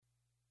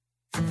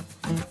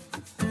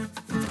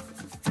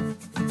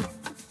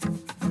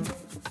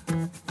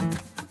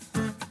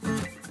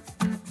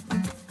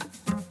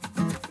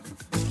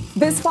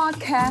This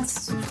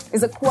podcast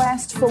is a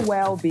quest for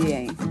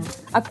well-being,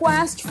 a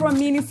quest for a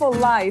meaningful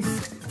life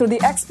through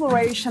the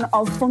exploration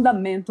of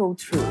fundamental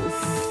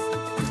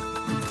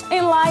truth.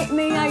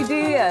 Enlightening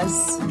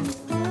ideas,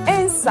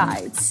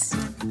 insights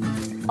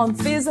on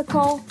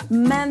physical,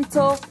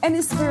 mental,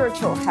 and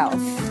spiritual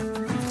health.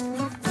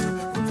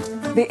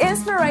 The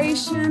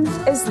inspiration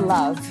is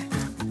love.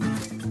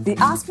 The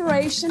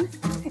aspiration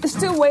is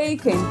to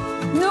awaken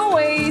new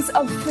ways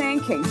of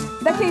thinking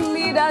that can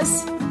lead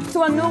us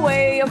to a new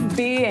way of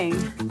being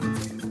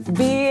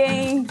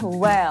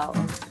well.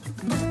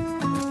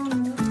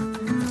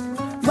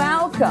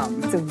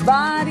 Welcome to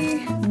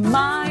Body,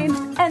 Mind,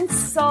 and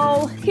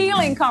Soul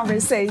Healing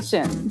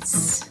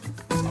Conversations.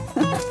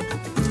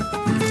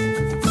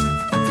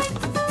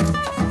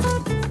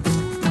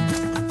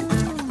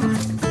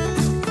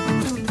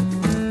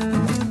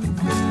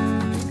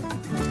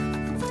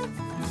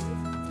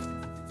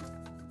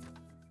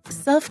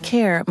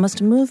 Self-care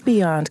must move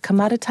beyond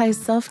commoditized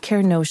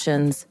self-care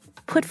notions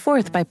put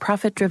forth by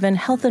profit-driven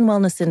health and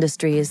wellness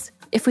industries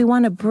if we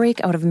want to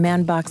break out of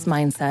man-box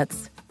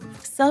mindsets.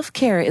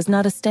 Self-care is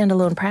not a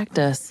standalone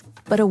practice,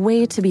 but a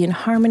way to be in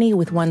harmony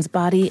with one's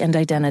body and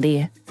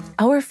identity.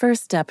 Our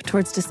first step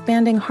towards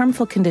disbanding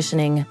harmful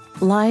conditioning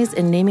lies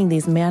in naming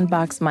these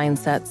man-box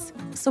mindsets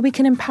so we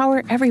can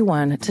empower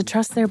everyone to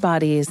trust their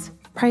bodies,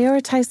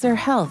 prioritize their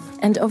health,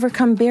 and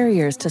overcome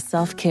barriers to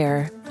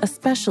self-care,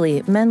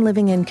 especially men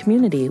living in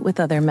community with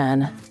other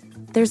men.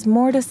 There's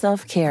more to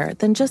self-care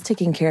than just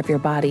taking care of your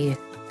body.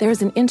 There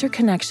is an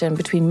interconnection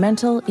between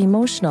mental,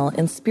 emotional,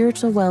 and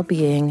spiritual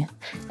well-being,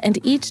 and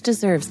each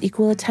deserves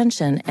equal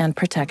attention and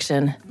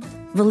protection.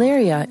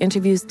 Valeria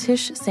interviews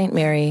Tish St.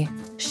 Mary.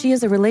 She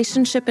is a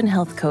relationship and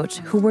health coach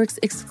who works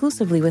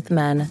exclusively with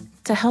men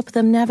to help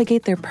them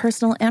navigate their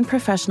personal and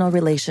professional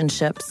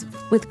relationships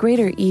with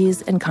greater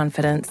ease and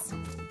confidence.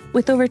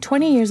 With over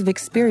 20 years of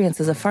experience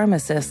as a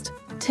pharmacist,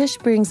 Tish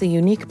brings a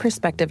unique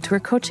perspective to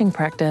her coaching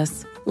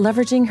practice,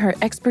 leveraging her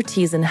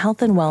expertise in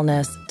health and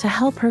wellness to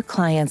help her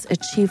clients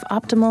achieve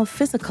optimal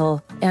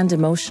physical and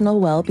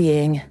emotional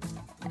well-being.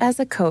 As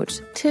a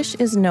coach, Tish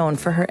is known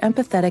for her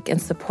empathetic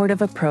and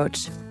supportive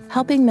approach,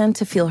 helping men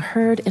to feel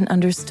heard and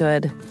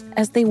understood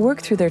as they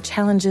work through their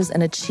challenges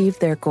and achieve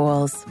their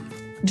goals.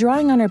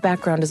 Drawing on her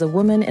background as a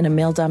woman in a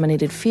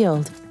male-dominated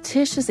field,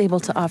 Tish is able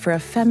to offer a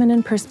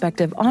feminine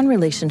perspective on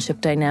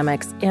relationship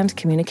dynamics and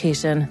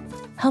communication,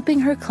 helping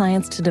her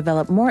clients to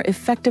develop more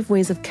effective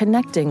ways of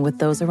connecting with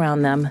those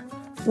around them.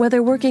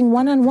 Whether working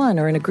one-on-one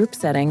or in a group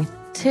setting,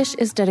 Tish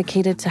is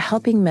dedicated to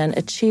helping men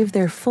achieve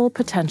their full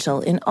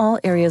potential in all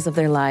areas of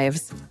their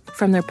lives,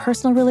 from their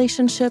personal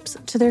relationships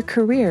to their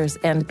careers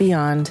and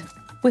beyond.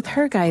 With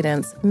her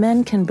guidance,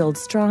 men can build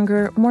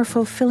stronger, more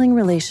fulfilling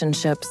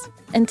relationships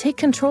and take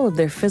control of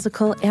their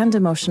physical and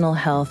emotional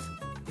health,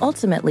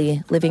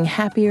 ultimately living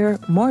happier,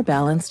 more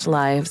balanced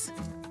lives.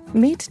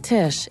 Meet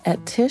Tish at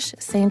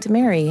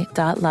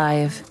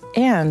tishstmary.live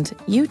and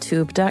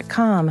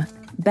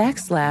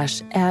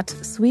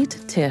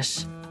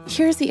youtube.com/@sweettish.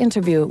 Here's the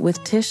interview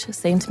with Tish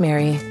St.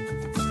 Mary.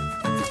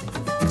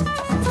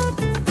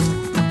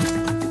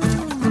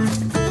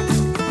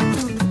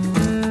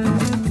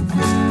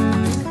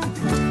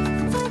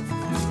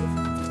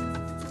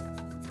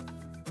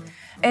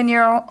 In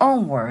your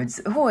own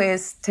words, who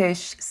is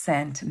Tish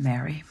St.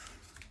 Mary?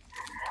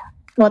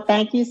 Well,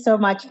 thank you so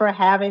much for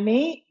having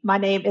me. My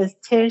name is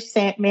Tish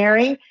St.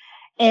 Mary.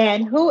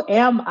 And who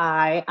am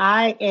I?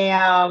 I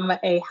am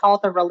a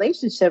health and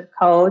relationship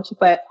coach,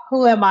 but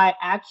who am I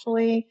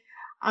actually?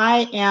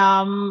 I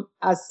am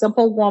a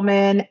simple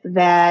woman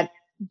that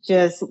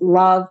just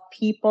loves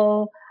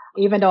people,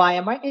 even though I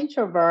am an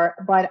introvert,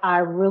 but I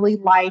really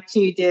like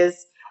to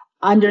just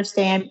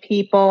understand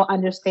people,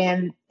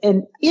 understand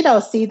and,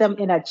 see them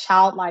in a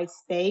childlike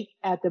state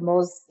at the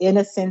most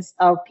innocence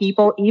of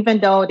people, even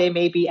though they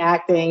may be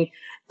acting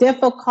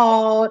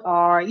difficult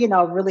or,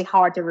 really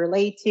hard to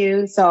relate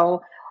to.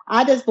 So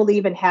I just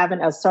believe in having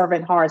a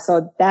servant heart.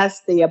 So that's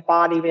the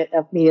embodiment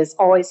of me, is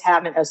always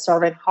having a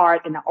servant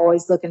heart and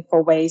always looking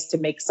for ways to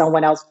make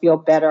someone else feel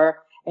better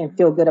and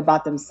feel good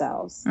about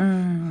themselves.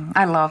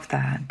 I love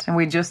that. And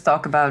we just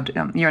talked about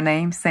your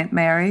name, St.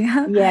 Mary.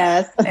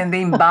 Yes. And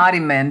the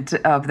embodiment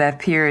of that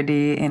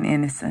purity and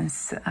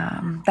innocence.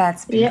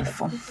 That's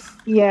beautiful.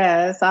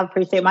 Yes, I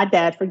appreciate my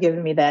dad for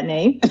giving me that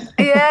name.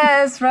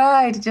 Yes,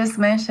 right. Just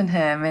mentioned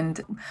him. And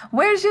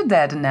where's your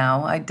dad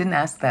now? I didn't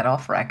ask that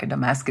off record.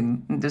 I'm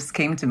asking, it just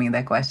came to me,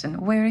 that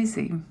question. Where is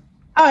he?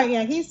 Oh,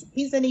 yeah,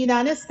 he's in the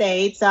United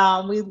States.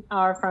 We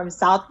are from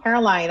South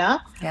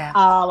Carolina,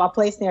 a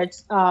place near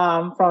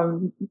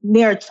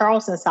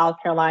Charleston,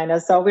 South Carolina.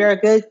 So we're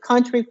good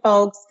country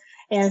folks.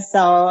 And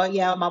so,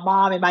 my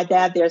mom and my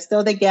dad, they're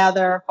still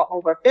together for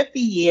over 50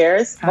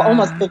 years, for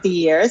almost 50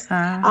 years.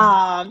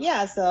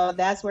 So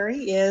that's where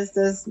he is,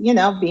 just,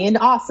 being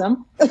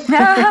awesome.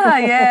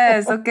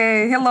 Yes.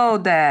 Okay. Hello,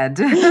 Dad.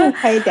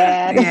 Hey,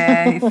 Dad.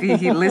 Yeah, if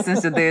he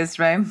listens to this,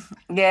 right?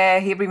 Yeah,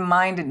 he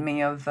reminded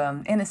me of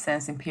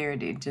innocence and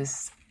purity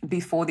just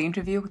before the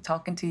interview,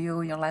 talking to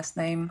you, your last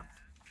name.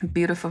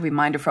 Beautiful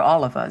reminder for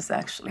all of us,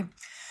 actually.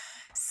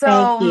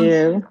 So thank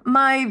you.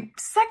 My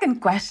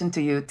second question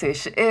to you,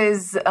 Tish,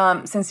 is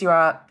since you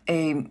are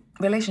a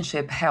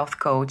relationship health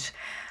coach,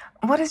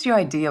 what is your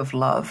idea of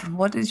love?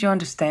 What is your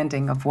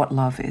understanding of what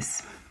love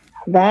is?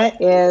 That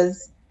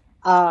is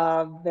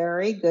a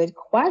very good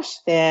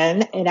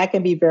question. And that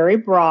can be very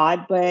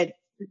broad, but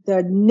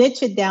to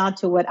niche it down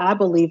to what I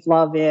believe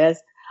love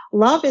is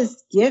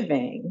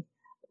giving.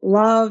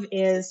 Love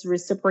is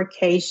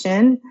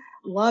reciprocation.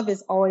 Love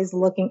is always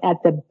looking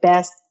at the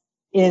best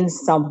in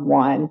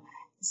someone.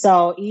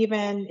 So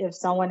even if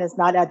someone is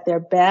not at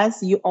their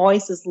best, you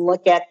always just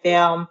look at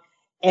them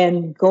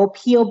and go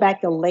peel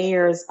back the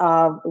layers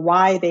of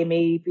why they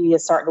may be a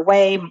certain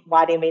way,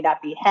 why they may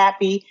not be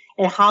happy,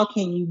 and how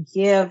can you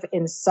give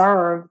and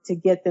serve to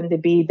get them to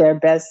be their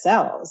best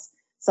selves.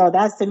 So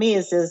that's, to me,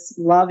 is just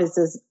love is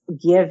just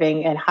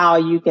giving, and how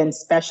you can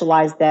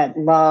specialize that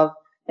love,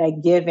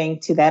 that giving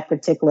to that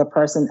particular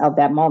person of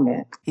that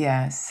moment.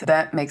 Yes,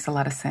 that makes a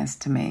lot of sense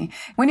to me.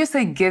 When you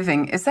say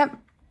giving, is that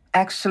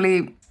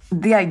actually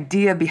the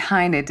idea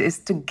behind it is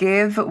to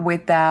give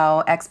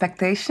without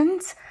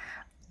expectations?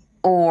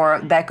 Or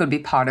that could be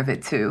part of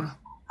it too?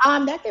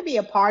 That could be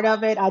a part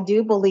of it. I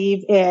do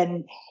believe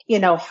in,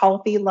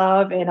 healthy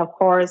love. And of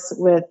course,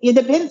 it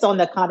depends on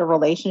the kind of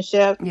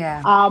relationship.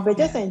 Yeah. But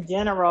just in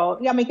general,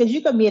 because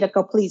you could meet a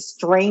complete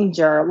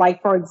stranger.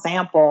 Like, for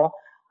example,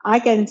 I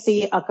can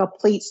see a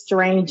complete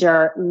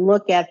stranger,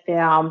 look at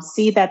them,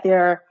 see that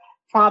they're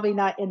probably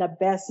not in the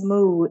best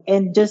mood,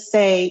 and just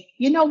say,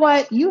 you know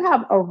what, you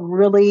have a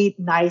really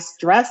nice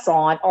dress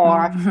on,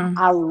 or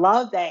I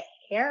love that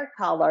hair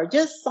color,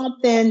 just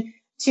something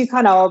to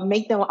kind of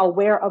make them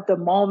aware of the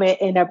moment,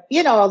 and,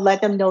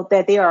 let them know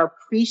that they are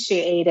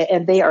appreciated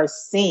and they are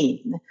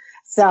seen.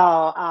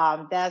 So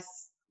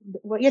that's,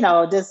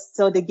 just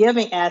so the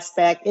giving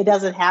aspect, it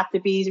doesn't have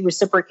to be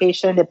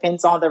reciprocation,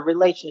 depends on the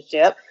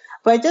relationship,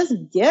 but just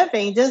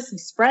giving, just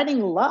spreading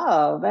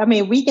love. I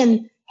mean, we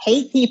can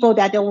hate people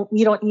that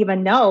you don't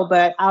even know,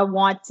 but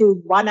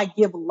why not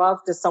give love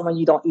to someone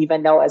you don't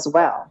even know as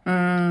well?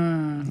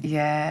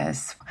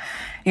 Yes.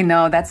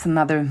 That's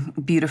another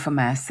beautiful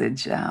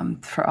message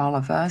for all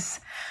of us.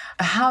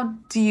 How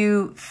do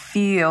you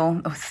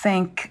feel or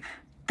think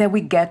that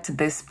we get to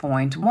this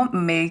point? What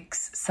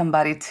makes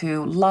somebody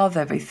to love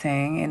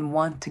everything and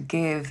want to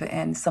give,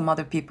 and some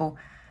other people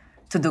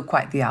to do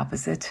quite the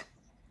opposite?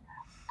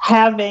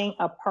 Having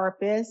a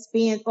purpose,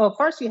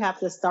 first you have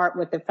to start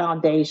with the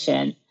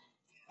foundation.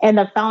 And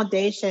the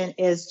foundation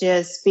is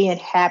just being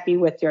happy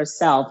with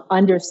yourself,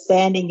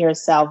 understanding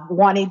yourself,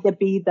 wanting to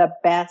be the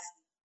best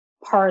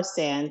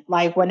person.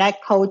 Like when I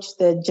coach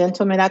the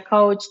gentleman I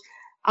coach,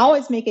 I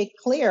always make it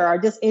clear, or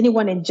just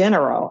anyone in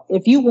general,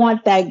 if you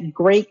want that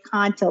great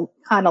kind of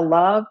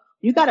love,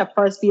 you got to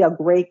first be a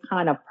great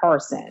kind of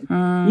person.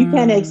 You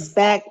can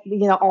expect,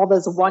 all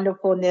this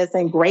wonderfulness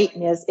and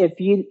greatness if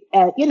you,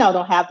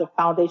 don't have the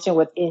foundation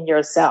within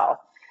yourself.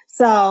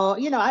 So,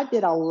 I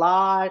did a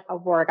lot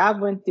of work. I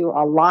went through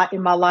a lot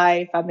in my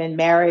life. I've been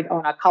married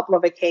on a couple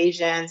of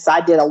occasions. I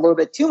did a little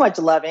bit too much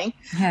loving,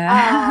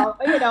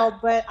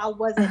 but I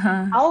wasn't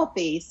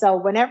healthy. So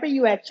whenever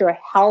you're at your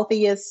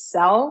healthiest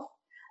self,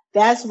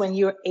 that's when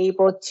you're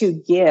able to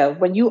give.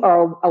 When you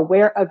are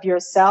aware of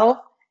yourself,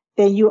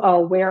 then you are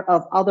aware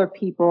of other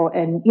people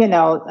and,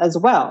 as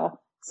well.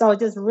 So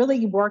just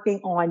really working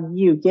on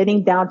you,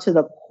 getting down to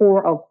the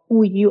core of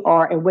who you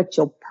are and what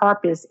your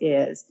purpose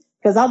is.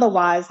 Because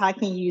otherwise, how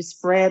can you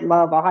spread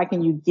love, or how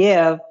can you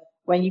give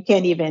when you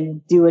can't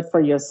even do it for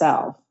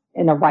yourself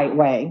in the right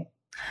way?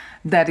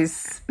 That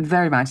is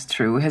very much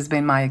true. It has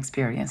been my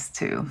experience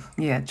too.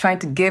 Yeah, trying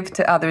to give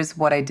to others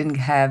what I didn't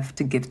have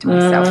to give to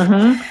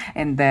myself.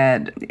 And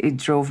that it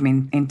drove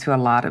me into a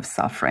lot of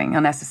suffering,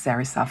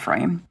 unnecessary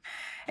suffering.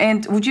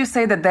 And would you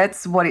say that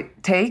that's what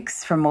it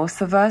takes for most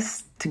of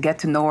us to get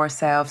to know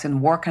ourselves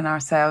and work on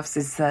ourselves,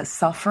 is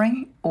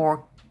suffering,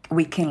 or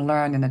we can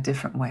learn in a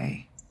different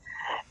way?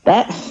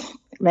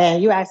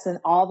 You're asking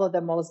all of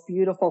the most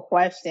beautiful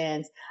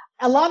questions.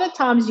 A lot of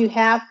times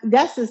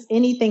that's just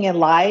anything in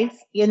life.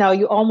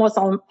 You almost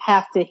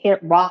have to hit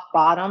rock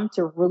bottom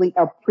to really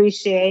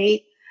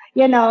appreciate,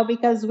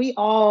 because we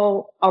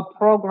all are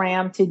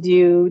programmed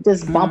to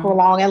just bump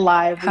along in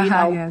life.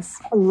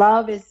 Yes.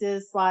 Love is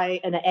just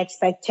like an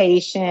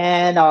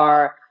expectation,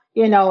 or,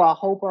 a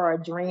hope or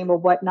a dream or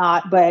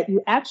whatnot, but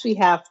you actually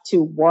have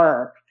to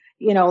work,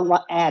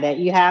 at it.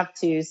 You have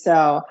to.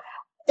 So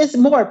it's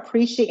more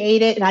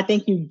appreciated. And I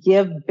think you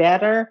give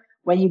better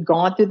when you've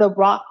gone through the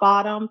rock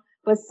bottom.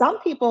 But some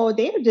people,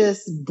 they're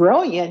just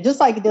brilliant, just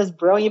like there's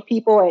brilliant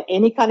people in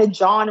any kind of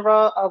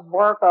genre of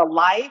work or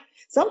life.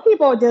 Some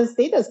people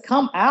they just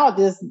come out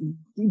just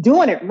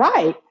doing it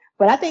right.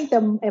 But I think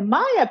in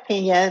my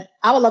opinion,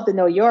 I would love to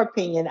know your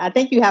opinion. I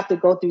think you have to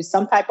go through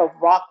some type of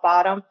rock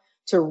bottom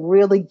to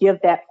really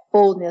give that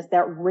fullness,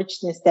 that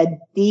richness, that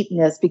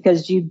deepness,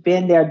 because you've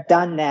been there,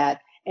 done that.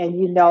 And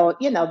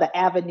the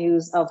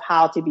avenues of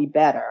how to be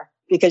better,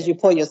 because you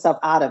pull yourself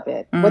out of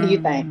it. What do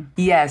you think?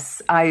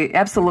 Yes, I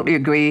absolutely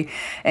agree.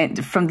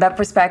 And from that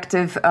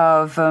perspective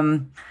of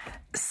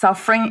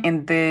suffering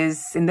in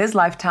this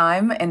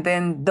lifetime, and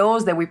then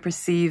those that we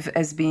perceive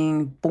as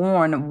being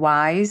born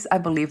wise, I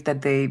believe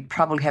that they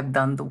probably have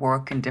done the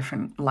work in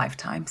different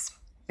lifetimes.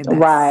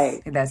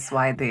 That's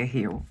why they're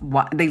here.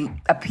 They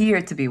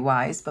appear to be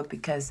wise, but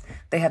because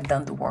they have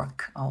done the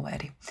work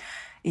already.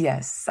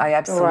 Yes, I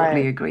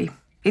absolutely agree.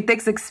 It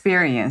takes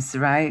experience,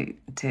 right,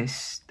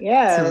 Tish?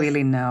 Yes. To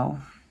really know.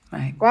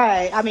 Right.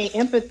 Right. I mean,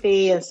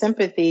 empathy and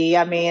sympathy.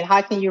 I mean,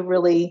 how can you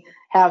really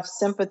have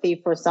sympathy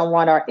for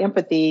someone or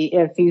empathy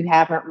if you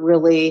haven't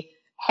really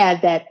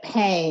had that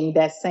pain,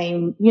 that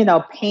same,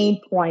 pain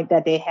point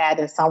that they had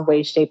in some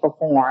way, shape, or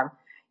form?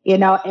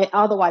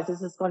 Otherwise,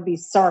 this is going to be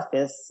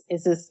surface.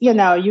 It's just,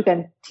 you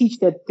can teach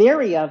the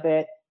theory of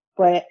it,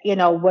 but,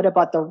 what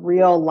about the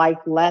real life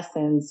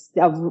lessons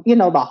of,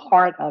 the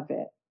heart of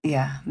it?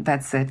 Yeah,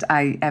 that's it.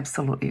 I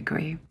absolutely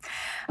agree.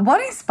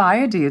 What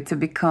inspired you to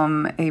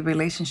become a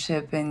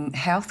relationship and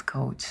health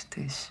coach,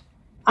 Tish?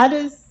 I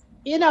just,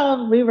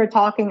 we were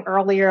talking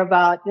earlier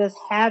about just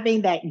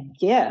having that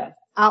gift.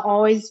 I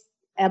always,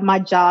 at my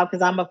job,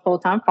 because I'm a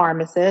full-time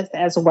pharmacist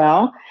as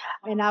well,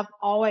 and I've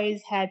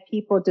always had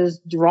people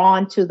just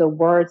drawn to the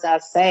words I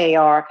say,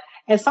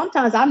 and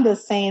sometimes I'm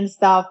just saying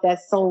stuff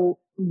that's so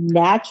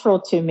natural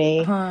to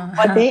me,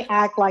 but they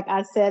act like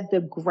I said the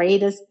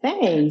greatest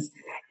things.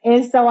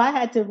 And so I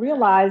had to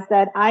realize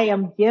that I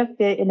am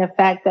gifted in the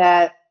fact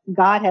that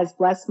God has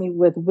blessed me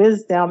with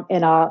wisdom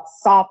and a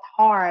soft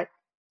heart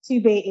to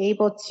be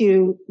able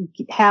to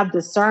have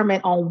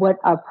discernment on what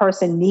a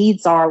person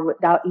needs are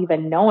without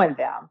even knowing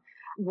them.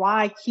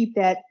 Why keep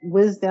that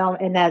wisdom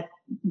and that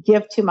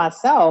gift to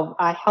myself?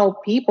 I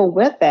help people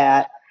with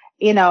that.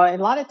 And a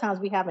lot of times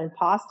we have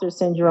imposter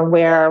syndrome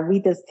where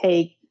we just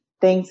take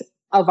things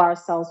of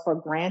ourselves for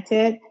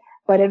granted.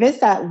 But if it's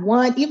that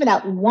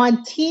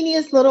one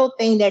teeniest little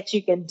thing that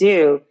you can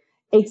do,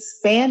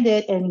 expand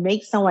it and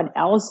make someone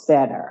else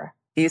better.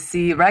 You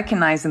see,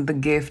 recognizing the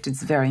gift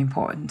is very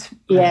important.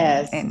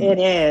 Yes, it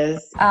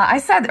is. I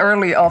said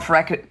earlier off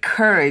record,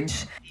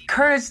 courage.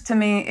 Courage to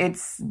me,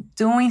 it's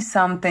doing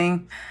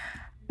something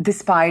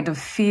despite of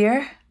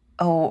fear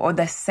or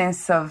the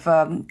sense of,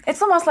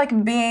 it's almost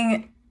like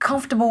being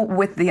comfortable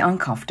with the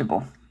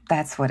uncomfortable.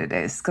 That's what it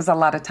is. Because a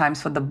lot of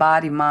times for the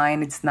body,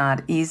 mind, it's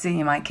not easy.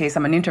 In my case,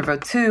 I'm an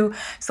introvert too.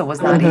 So it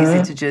was not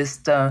easy to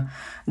just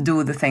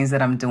do the things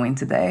that I'm doing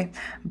today.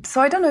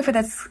 So I don't know if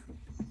that's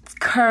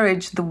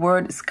courage. The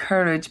word is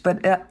courage.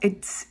 But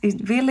it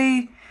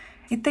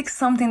takes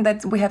something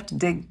that we have to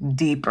dig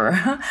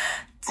deeper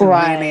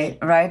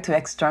to to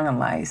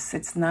externalize.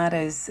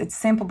 It's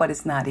simple, but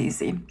it's not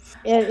easy.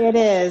 It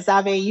is.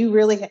 I mean, you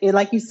really,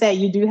 like you said,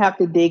 you do have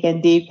to dig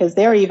in deep because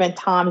there are even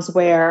times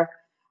where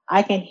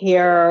I can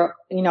hear,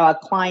 a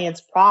client's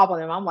problem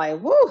and I'm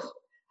like, whoo,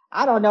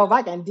 I don't know if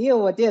I can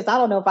deal with this. I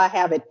don't know if I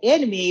have it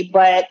in me,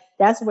 but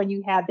that's when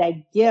you have that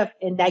gift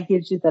and that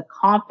gives you the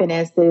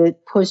confidence to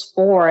push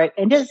forward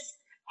and just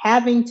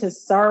having to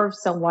serve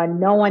someone,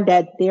 knowing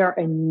that they're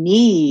in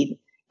need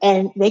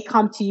and they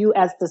come to you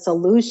as the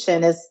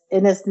solution.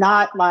 It's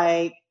not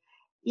like,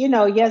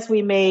 yes,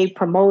 we may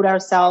promote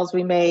ourselves.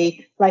 We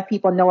may let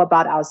people know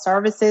about our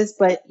services,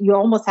 but you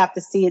almost have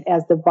to see it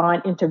as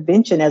divine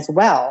intervention as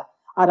well.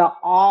 Out of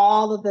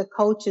all of the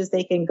coaches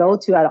they can go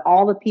to, out of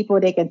all the people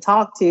they can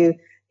talk to,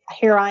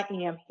 here I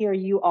am, here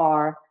you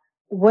are.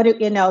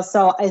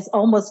 So it's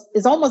almost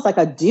like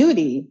a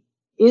duty.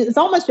 It's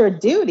almost your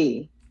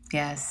duty.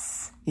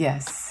 Yes.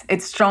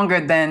 It's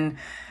stronger than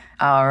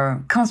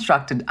our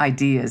constructed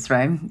ideas,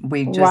 right?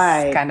 We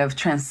just kind of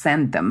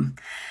transcend them.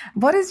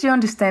 What is your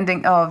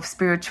understanding of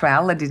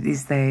spirituality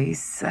these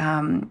days?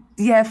 From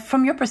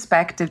your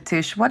perspective,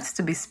 Tish, what is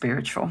to be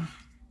spiritual?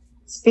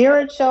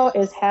 Spiritual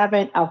is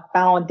having a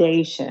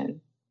foundation.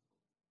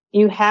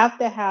 You have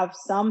to have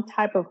some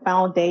type of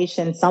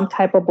foundation, some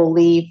type of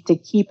belief to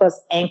keep us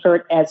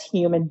anchored as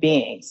human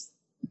beings.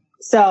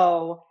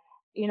 So,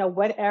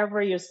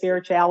 whatever your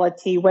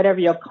spirituality, whatever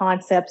your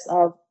concepts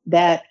of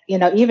that,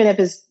 even if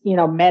it's,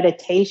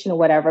 meditation or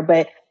whatever,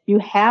 but you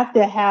have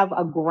to have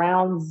a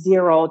ground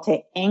zero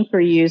to anchor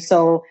you.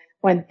 So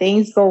when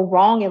things go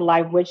wrong in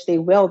life, which they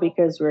will,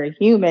 because we're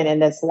human in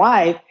this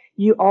life,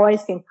 you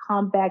always can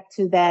come back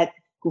to that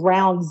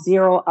ground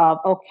zero of,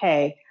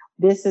 okay,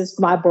 this is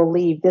my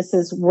belief. This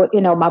is what,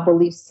 my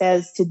belief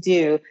says to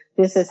do.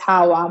 This is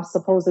how I'm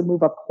supposed to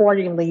move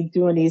accordingly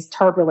during these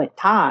turbulent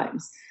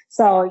times.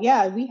 So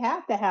we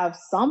have to have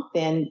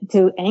something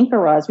to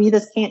anchor us. We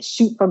just can't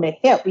shoot from the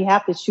hip. We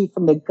have to shoot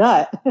from the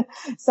gut.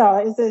 So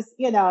it's just,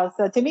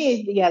 so to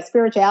me,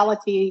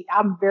 spirituality,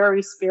 I'm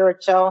very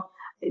spiritual.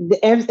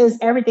 It's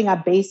everything I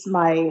base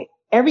my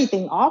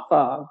everything off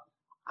of.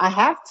 I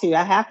have to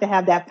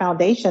have that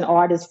foundation,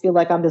 or I just feel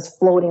like I'm just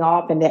floating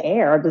off in the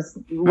air.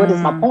 What is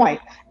my point?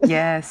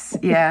 Yes.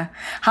 Yeah.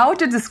 How would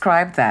you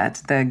describe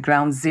that? The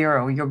ground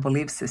zero, your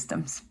belief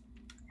systems?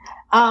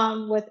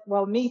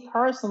 Me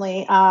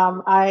personally,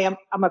 I'm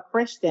a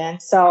Christian.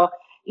 So,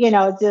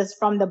 just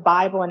from the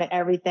Bible and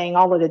everything,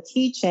 all of the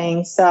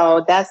teaching.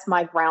 So that's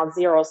my ground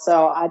zero.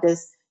 So I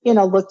just,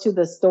 look to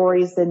the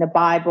stories in the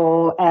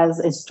Bible as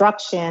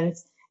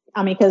instructions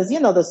I mean, because,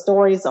 the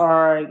stories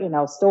are,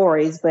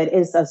 stories, but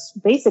it's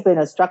basically an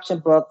instruction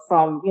book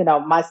from,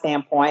 my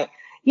standpoint.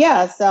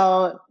 Yeah.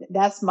 So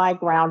that's my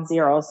ground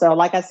zero. So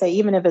like I say,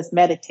 even if it's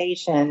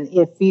meditation,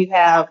 if you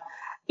have,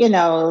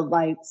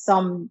 like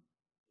some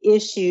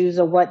issues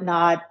or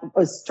whatnot,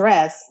 or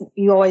stress,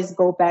 you always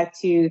go back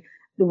to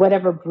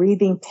whatever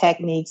breathing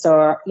techniques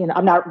or,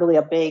 I'm not really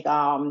a big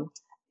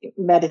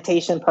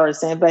meditation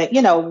person, but,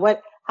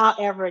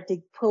 however, to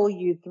pull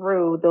you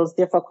through those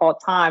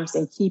difficult times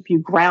and keep you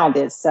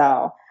grounded.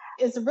 So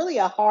it's really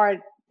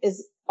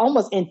it's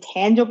almost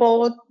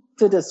intangible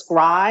to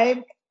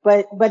describe,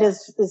 but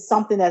it's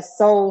something that's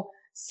so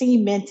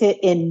cemented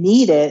and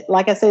needed.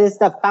 Like I said, it's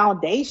the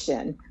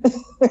foundation.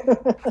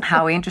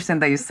 How interesting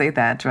that you say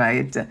that,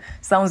 right?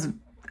 Sounds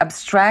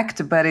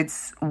abstract, but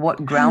it's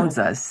what grounds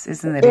us,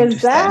 isn't it?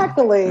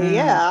 Exactly.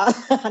 Yeah.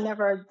 I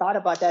never thought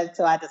about that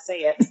until I had to say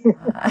it.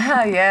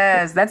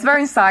 Yes, that's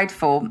very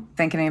insightful.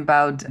 Thinking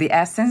about the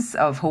essence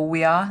of who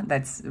we are,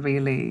 that's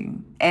really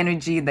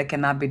energy that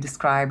cannot be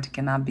described,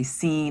 cannot be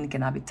seen,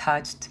 cannot be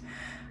touched.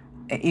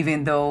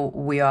 Even though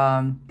we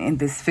are in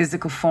this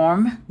physical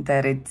form,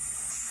 that it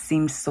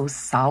seems so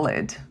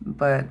solid,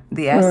 but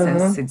the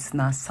essence, it's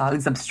not solid.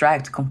 It's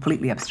abstract,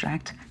 completely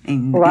abstract,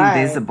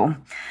 invisible.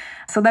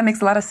 So that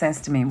makes a lot of sense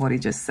to me, what he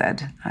just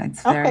said.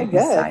 It's very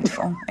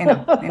insightful in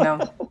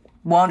a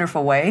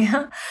wonderful way.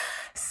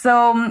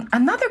 So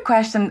another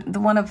question,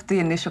 one of the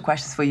initial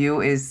questions for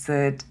you is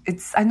that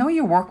I know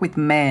you work with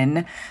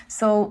men.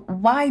 So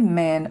why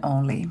men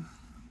only?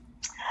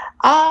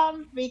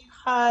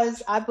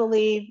 Because I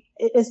believe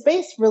it's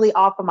based really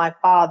off of my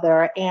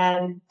father.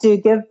 And to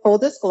give full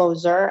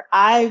disclosure,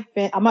 I'm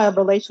a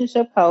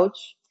relationship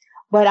coach,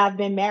 but I've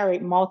been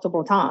married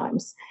multiple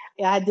times.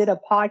 I did a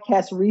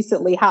podcast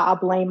recently how I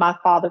blame my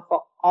father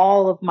for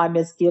all of my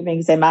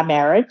misgivings in my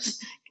marriage,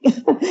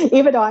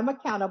 even though I'm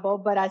accountable.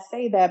 But I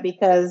say that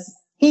because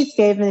he's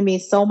given me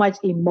so much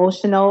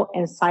emotional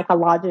and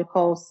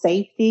psychological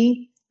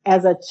safety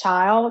as a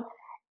child.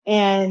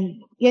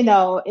 And,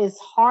 it's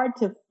hard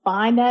to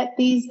find that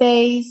these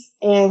days.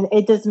 And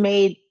it just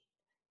made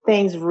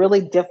things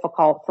really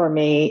difficult for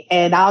me.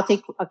 And I'll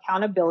take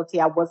accountability.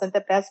 I wasn't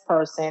the best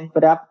person,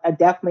 but I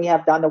definitely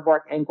have done the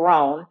work and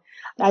grown.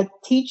 I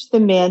teach the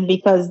men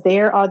because they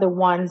are the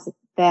ones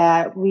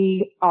that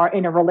we are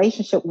in a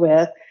relationship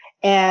with.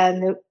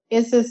 And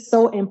it's just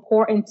so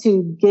important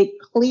to get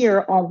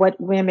clear on what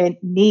women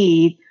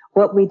need,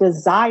 what we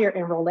desire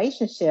in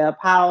relationship,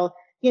 how,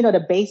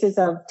 the basis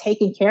of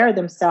taking care of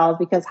themselves,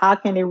 because how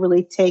can they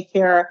really take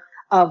care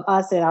of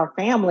us and our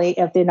family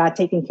if they're not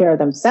taking care of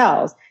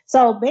themselves?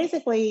 So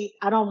basically,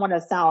 I don't want to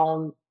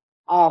sound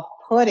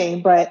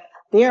off-putting, but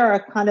they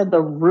are kind of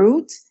the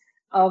root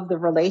of the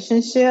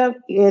relationship,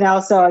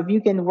 so if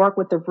you can work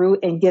with the root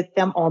and get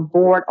them on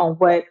board on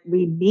what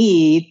we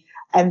need,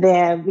 and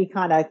then we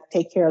kind of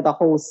take care of the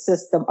whole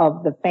system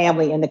of the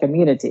family and the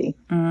community.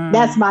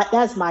 That's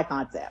my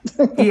concept.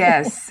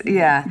 Yes.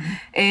 Yeah.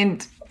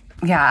 And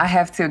yeah, I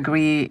have to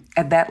agree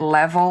at that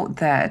level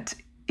that,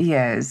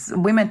 yes,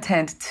 women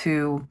tend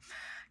to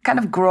kind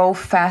of grow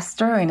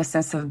faster in a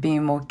sense of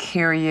being more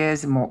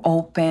curious, more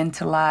open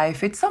to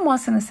life. It's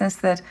almost in a sense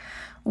that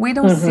we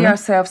don't see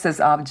ourselves as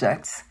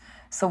objects.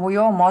 So we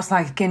almost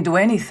can do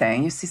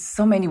anything. You see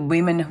so many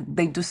women,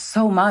 they do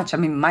so much. I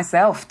mean,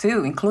 myself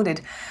too,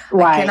 included.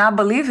 Right. I cannot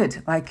believe it.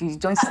 You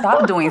don't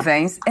stop doing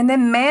things. And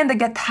then men, they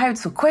get tired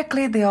so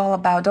quickly. They're all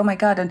about, oh my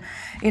God. And,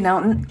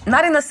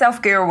 not in a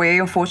self-care way,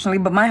 unfortunately,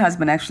 but my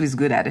husband actually is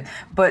good at it.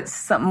 But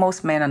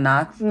most men are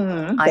not.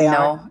 I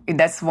know.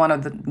 That's one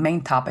of the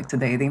main topics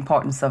today, the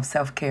importance of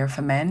self-care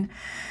for men.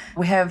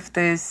 We have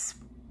this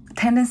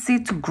tendency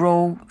to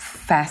grow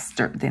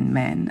faster than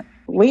men.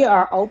 We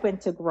are open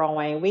to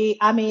growing.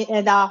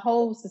 And our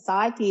whole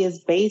society is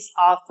based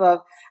off of,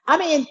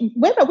 women,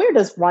 we're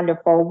just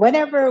wonderful.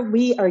 Whatever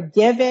we are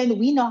given,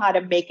 we know how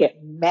to make it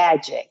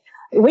magic.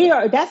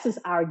 That's just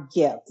our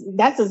gift.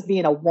 That's just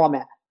being a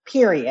woman,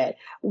 period.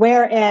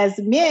 Whereas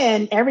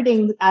men,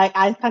 everything,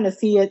 I kind of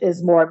see it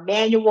as more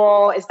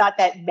manual. It's not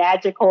that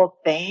magical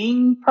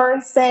thing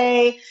per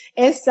se.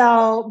 And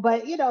so,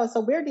 but so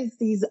we're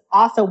these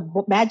awesome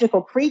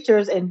magical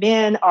creatures, and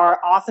men are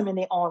awesome in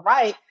their own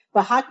right.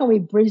 But how can we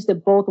bridge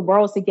both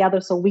worlds together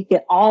so we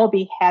can all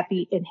be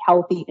happy and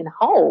healthy and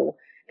whole?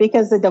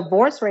 Because the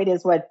divorce rate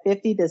is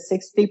 50 to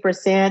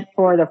 60%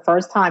 for the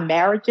first time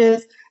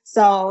marriages.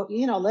 So,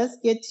 let's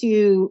get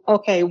to,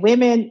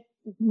 women,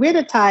 we're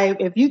the type,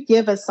 if you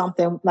give us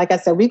something, like I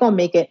said, we're going to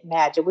make it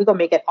magic. We're going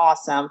to make it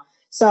awesome.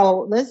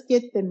 So let's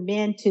get the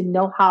men to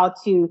know how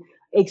to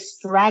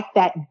extract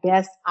that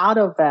best out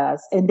of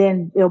us. And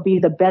then it'll be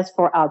the best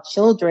for our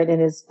children, and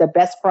it's the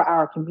best for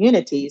our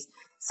communities.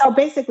 So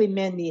basically,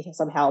 men need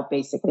some help,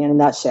 basically, in a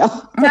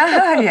nutshell.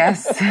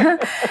 Yes.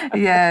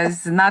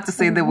 Yes. Not to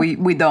say that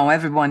we don't.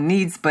 Everyone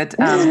needs, but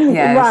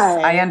yes,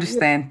 right. I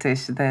understand,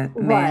 Tish, that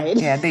men,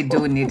 they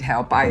do need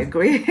help. I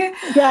agree.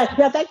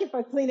 Yeah. Thank you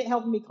for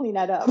helping me clean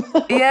that up.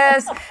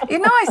 Yes.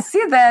 I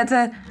see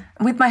that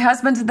with my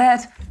husband,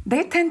 that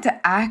they tend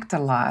to act a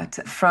lot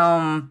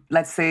from,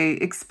 let's say,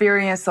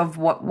 experience of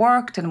what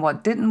worked and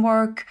what didn't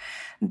work.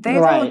 They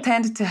don't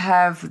tend to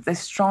have the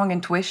strong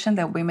intuition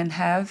that women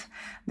have,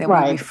 that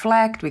we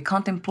reflect, we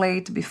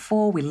contemplate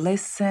before we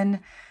listen,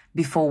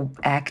 before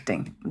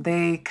acting.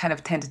 They kind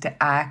of tend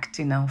to act,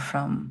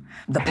 from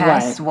the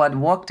past, what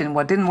worked and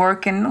what didn't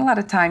work. And a lot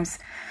of times,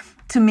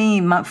 to me,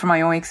 from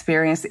my own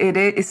experience,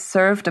 it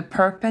served a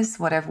purpose,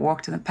 whatever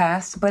worked in the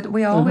past, but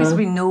we're always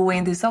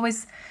renewing. There's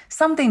always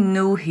something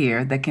new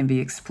here that can be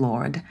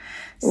explored.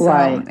 So,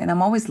 and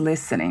I'm always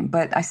listening,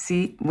 but I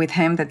see with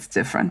him that's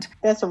different.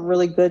 That's a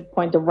really good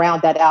point to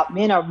round that out.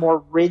 Men are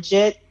more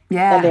rigid in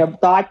their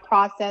thought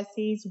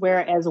processes,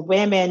 whereas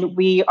women,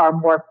 we are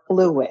more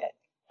fluid.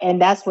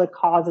 And that's what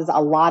causes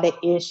a lot of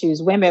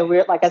issues. Women,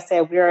 like I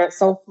said, we're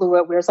so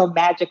fluid, we're so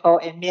magical,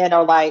 and men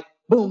are like,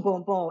 boom,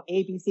 boom, boom,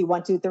 A, B, C,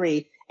 1, 2,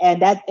 3.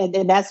 And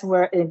that's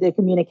where the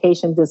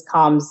communication just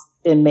comes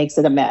and makes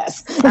it a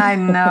mess. I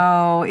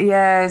know.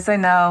 Yes, I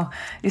know.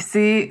 You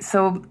see,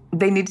 so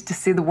they need to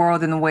see the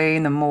world in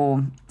a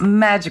more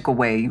magical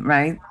way,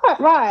 right?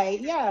 Right.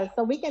 Yeah.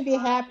 So we can be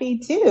happy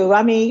too.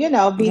 I mean,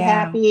 be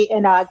happy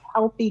in a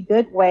healthy,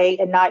 good way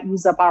and not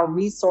use up our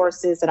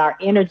resources and our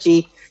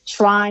energy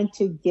trying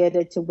to get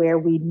it to where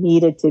we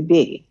need it to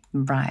be.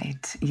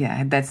 Right.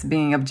 Yeah. That's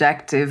being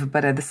objective,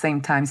 but at the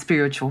same time,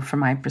 spiritual from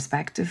my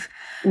perspective.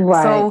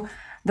 Right. So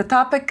the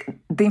topic,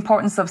 the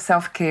importance of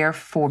self-care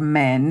for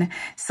men.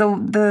 So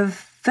the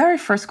very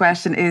first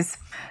question is,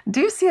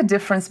 do you see a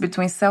difference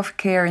between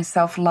self-care and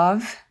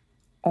self-love,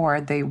 or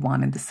are they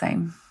one and the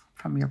same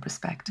from your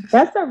perspective?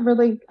 That's a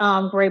really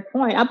great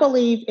point. I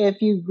believe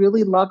if you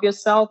really love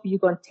yourself, you're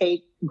going to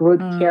take good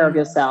care of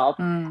yourself.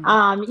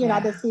 I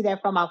just see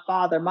that from my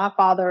father. My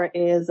father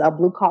is a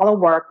blue collar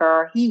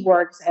worker. He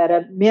works at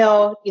a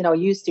mill,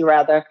 used to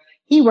rather.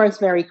 He works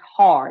very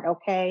hard.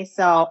 Okay.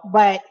 So,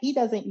 but he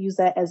doesn't use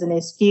that as an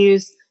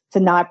excuse to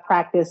not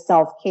practice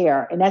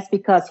self-care. And that's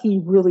because he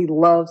really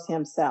loves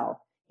himself.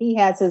 He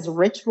has his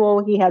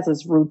ritual. He has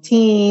his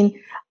routine.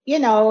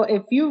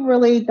 If you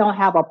really don't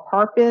have a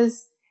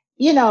purpose,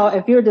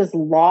 if you're just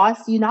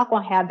lost, you're not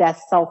going to have that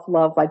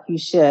self-love like you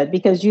should,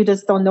 because you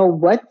just don't know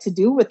what to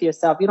do with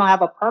yourself. You don't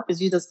have a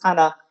purpose. You just kind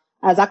of,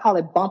 as I call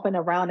it, bumping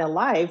around in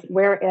life.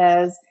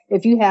 Whereas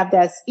if you have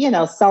that,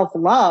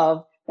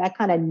 self-love, that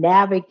kind of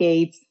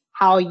navigates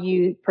how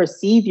you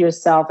perceive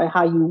yourself and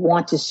how you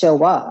want to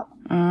show up.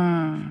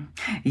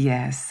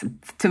 Yes.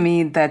 To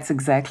me, that's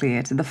exactly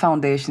it. The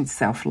foundation is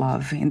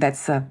self-love. And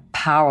that's a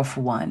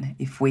powerful one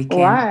if we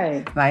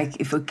can,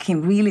 if we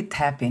can really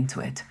tap into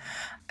it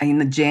in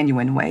a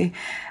genuine way.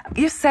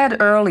 You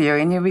said earlier,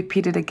 and you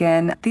repeated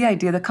again,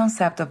 the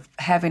concept of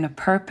having a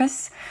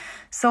purpose.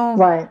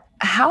 So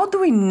how do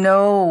we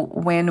know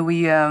when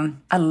we are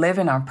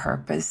living our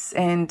purpose,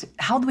 and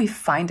how do we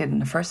find it in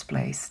the first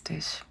place,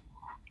 Tish?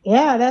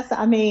 Yeah,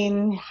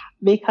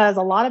 because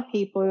a lot of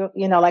people,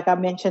 like I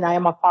mentioned, I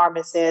am a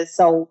pharmacist.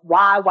 So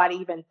why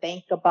even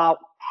think about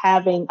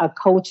having a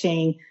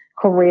coaching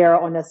career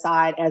on the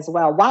side as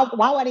well? Why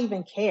would I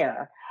even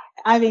care?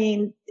 I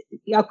mean,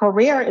 a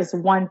career is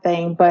one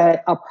thing,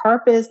 but a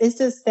purpose, it's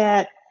just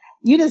that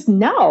you just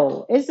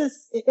know.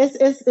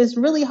 It's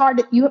really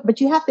hard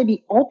but you have to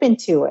be open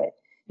to it.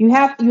 You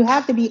have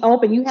to be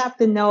open. You have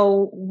to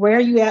know where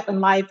you at in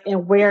life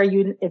and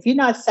if you're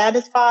not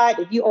satisfied,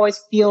 if you always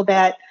feel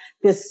that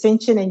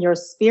dissension in your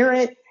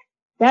spirit,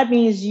 that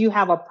means you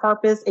have a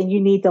purpose and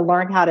you need to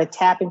learn how to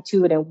tap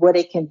into it and what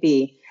it can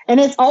be. And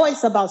it's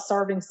always about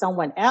serving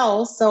someone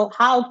else. So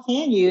how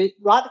can you,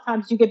 a lot of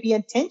times you could be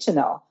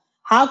intentional.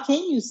 How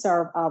can you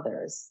serve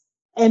others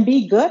and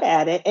be good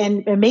at it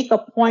and make a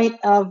point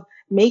of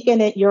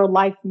making it your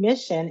life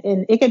mission?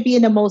 And it can be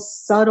in the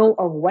most subtle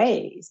of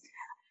ways.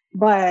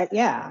 But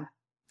yeah.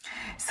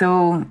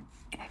 So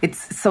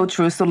it's so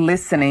true. So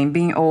listening,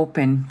 being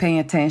open, paying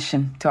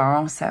attention to our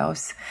own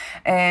selves.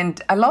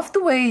 And I love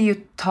the way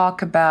you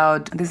talk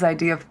about this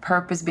idea of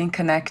purpose being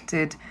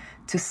connected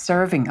to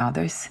serving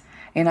others.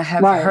 And I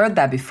have heard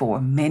that before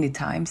many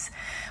times.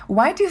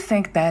 Why do you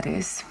think that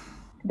is?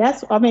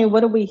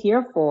 What are we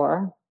here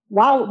for?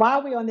 Why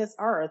are we on this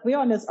earth? We're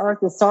on this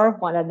earth to serve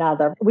one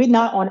another. We're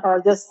not on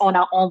earth just on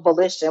our own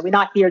volition. We're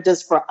not here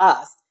just for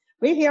us.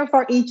 We're here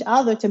for each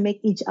other to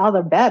make each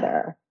other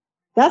better.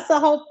 That's the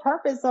whole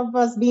purpose of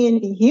us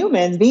being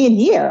humans, being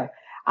here.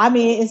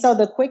 And so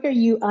the quicker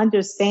you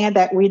understand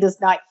that we're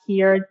just not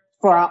here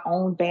for our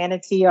own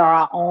vanity or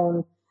our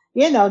own,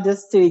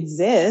 just to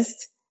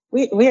exist.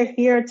 We're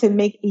here to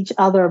make each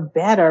other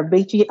better,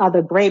 make each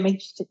other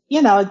great.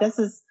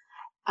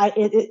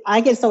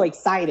 I get so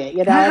excited,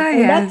 and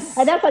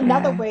that's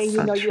another way,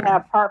 you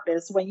have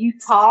purpose. When you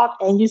talk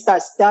and you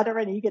start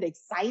stuttering and you get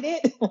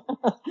excited,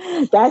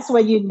 that's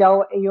when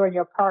you're in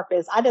your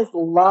purpose. I just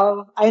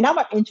love, I'm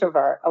an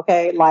introvert.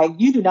 Okay. Like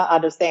you do not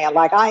understand.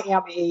 Like I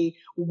am a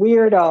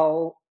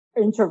weirdo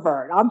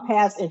introvert. I'm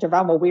past introvert.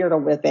 I'm a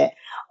weirdo with it,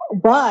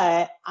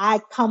 but I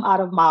come out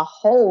of my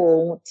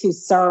hole to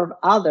serve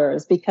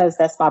others because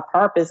that's my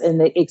purpose and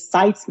it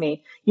excites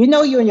me.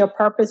 You're in your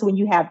purpose when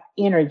you have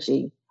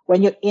energy.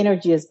 when your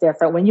energy is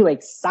different, when you're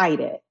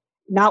excited,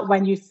 not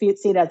when you see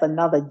it as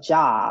another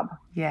job.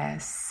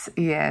 Yes,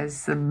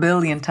 a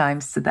billion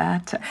times to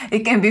that.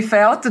 It can be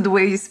felt the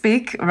way you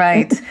speak,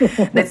 right?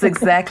 That's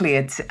exactly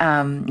it.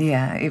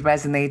 It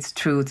resonates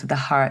true to the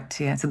heart,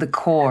 to the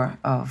core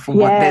of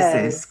what this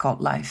is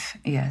called life.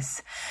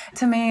 Yes,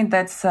 to me,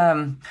 it's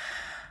a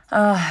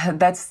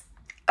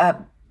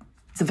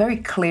very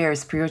clear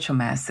spiritual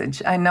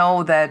message. I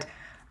know that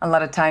a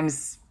lot of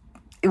times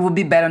it would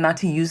be better not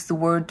to use the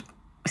word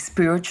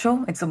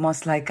spiritual. It's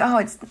almost like,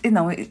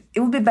 it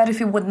would be better if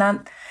it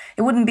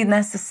wouldn't be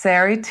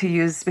necessary to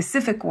use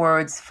specific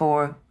words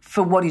for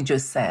what you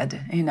just said.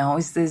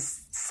 Is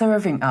this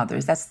serving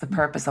others? That's the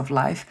purpose of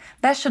life.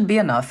 That should be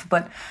enough.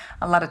 But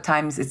a lot of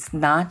times it's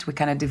not. We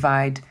kind of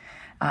divide.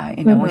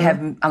 We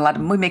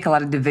make a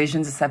lot of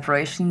divisions and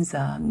separations,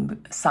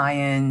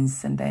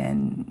 science and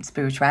then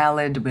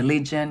spirituality,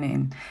 religion,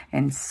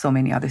 and so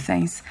many other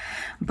things.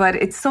 But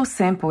it's so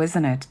simple,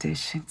 isn't it,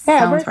 Tish? It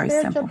sounds very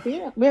simple.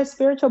 We're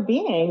spiritual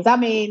beings. I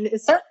mean,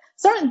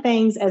 certain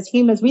things as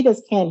humans, we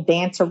just can't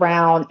dance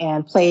around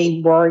and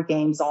play word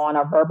games on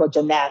or verbal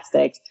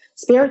gymnastics.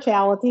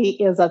 Spirituality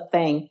is a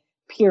thing,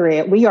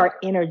 period. We are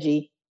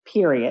energy,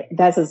 period.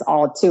 That's just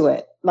all to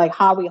it. Like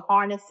how we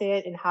harness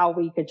it and how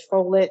we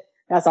control it.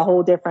 That's a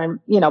whole different,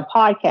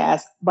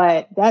 podcast.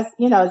 But that's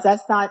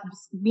not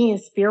being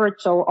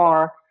spiritual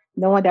or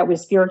knowing that we're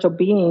spiritual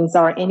beings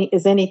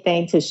is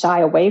anything to shy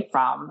away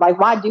from. Like,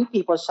 why do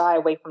people shy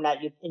away from that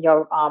in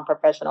your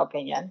professional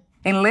opinion?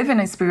 In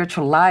living a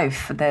spiritual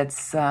life,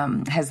 that's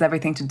has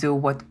everything to do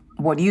with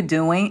what you're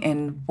doing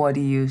and what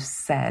you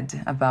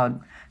said about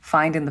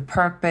finding the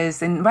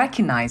purpose and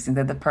recognizing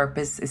that the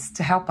purpose is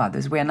to help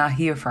others. We are not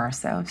here for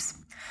ourselves.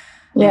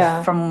 Yeah.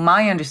 And from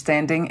my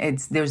understanding,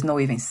 there's no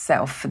even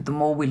self. The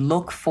more we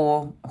look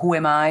for who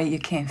am I, you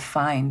can't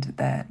find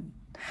that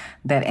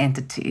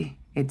entity.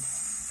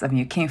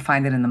 You can't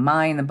find it in the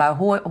mind about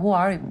who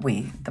are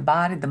we? The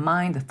body, the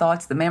mind, the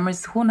thoughts, the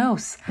memories, who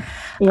knows?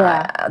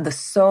 Yeah. The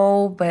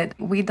soul, but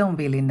we don't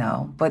really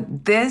know.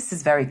 But this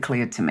is very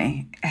clear to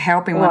me.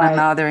 Helping one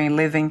another and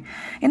living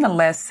in a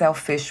less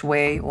selfish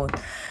way, or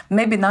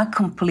maybe not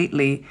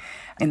completely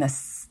in a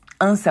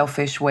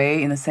unselfish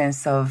way, in the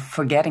sense of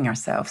forgetting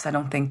ourselves. I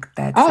don't think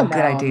that's a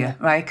good idea,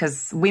 right?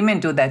 Because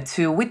women do that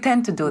too. We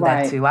tend to do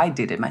that too. I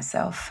did it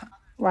myself.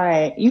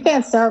 Right. You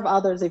can't serve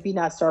others if you're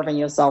not serving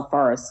yourself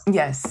first.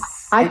 Yes.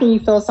 How can you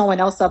fill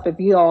someone else up if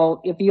you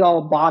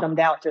all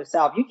bottomed out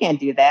yourself? You can't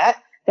do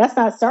that. That's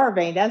not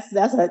serving. That's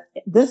a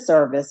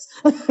disservice.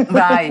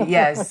 Right.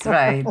 Yes.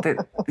 Right.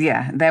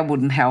 That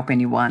wouldn't help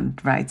anyone.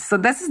 Right. So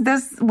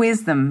there's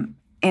wisdom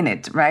in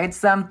it. Right.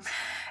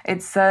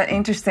 It's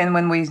interesting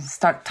when we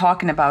start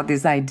talking about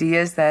these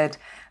ideas that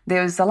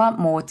there's a lot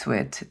more to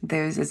it.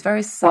 It's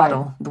very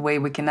subtle, the way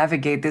we can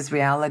navigate this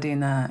reality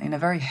in a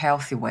very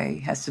healthy way.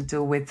 It has to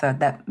do with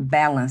that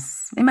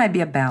balance. It might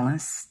be a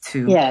balance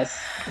too. Yes.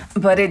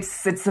 But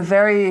it's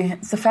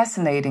a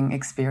fascinating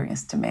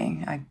experience to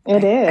me.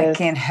 It is. I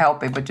can't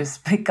help it but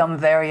just become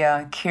very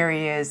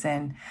curious,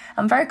 and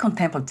I'm very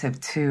contemplative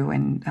too,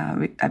 and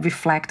I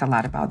reflect a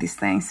lot about these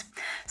things.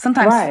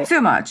 Sometimes too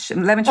much.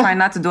 Let me try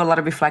not to do a lot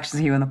of reflections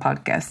here on the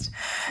podcast.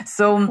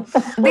 So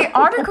the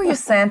article you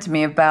sent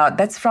me about,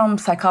 that's from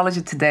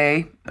Psychology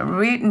Today,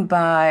 written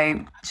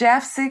by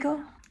Jeff Siegel.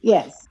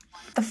 Yes.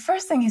 The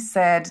first thing he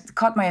said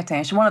caught my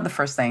attention. One of the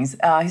first things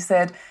he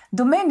said,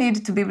 do men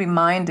need to be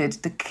reminded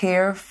to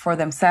care for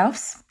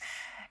themselves?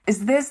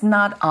 Is this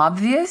not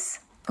obvious?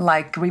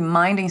 Like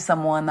reminding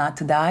someone not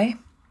to die?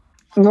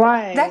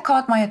 Right. That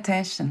caught my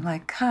attention.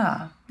 Like,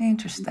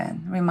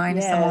 interesting.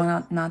 Reminding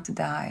someone not to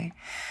die.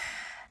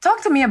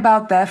 Talk to me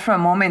about that for a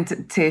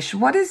moment, Tish.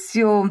 What is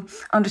your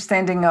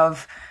understanding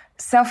of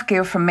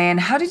self-care for men?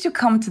 How did you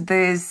come to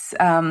this,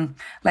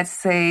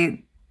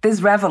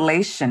 this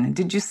revelation?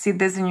 Did you see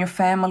this in your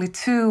family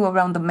too,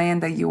 around the men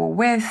that you were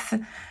with?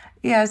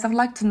 Yes, I'd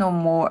like to know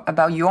more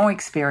about your own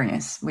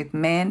experience with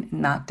men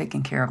not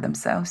taking care of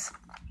themselves.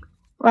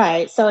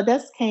 Right. So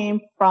this came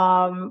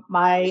from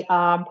my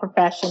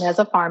profession as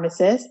a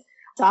pharmacist.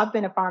 So I've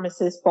been a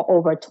pharmacist for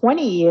over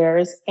 20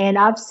 years, and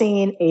I've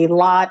seen a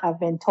lot. I've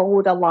been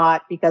told a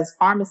lot, because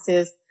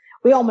pharmacists,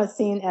 we almost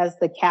seen as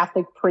the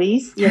Catholic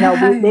priest. We get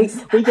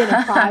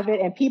in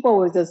private and people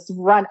will just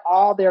run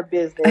all their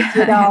business.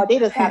 They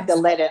just have to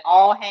let it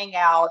all hang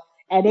out.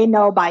 And they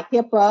know by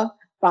HIPAA,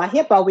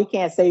 we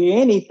can't say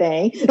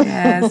anything.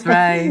 Yes,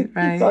 right.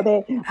 So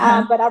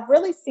but I've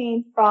really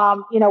seen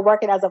from,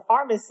 working as a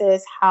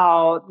pharmacist,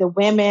 how the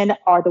women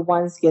are the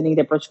ones getting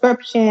the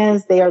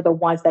prescriptions. They are the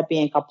ones that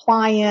being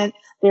compliant.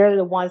 They're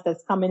the ones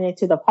that's coming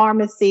into the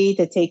pharmacy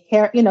to take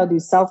care, do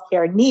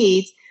self-care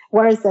needs.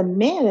 Whereas the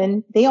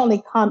men, they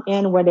only come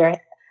in when they're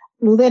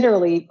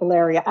literally,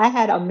 Valeria, I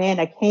had a man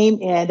that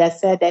came in that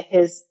said that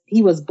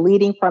he was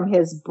bleeding from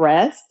his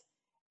breast,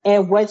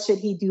 and what should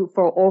he do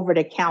for over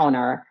the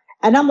counter?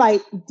 And I'm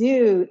like,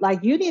 dude,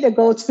 like you need to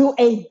go to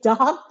a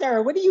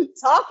doctor. What are you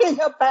talking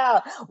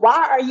about?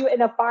 Why are you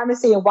in a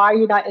pharmacy and why are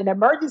you not in an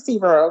emergency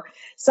room?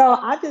 So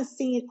I've just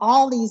seen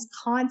all these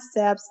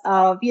concepts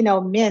of,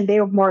 men, they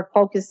were more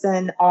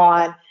focusing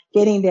on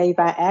getting their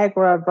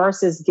Viagra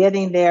versus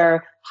getting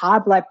their high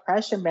blood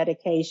pressure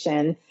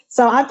medication.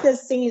 So I've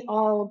just seen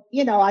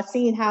I've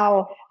seen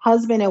how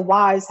husband and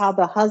wives, how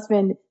the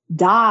husband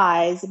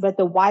dies, but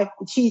the wife,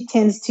 she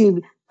tends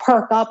to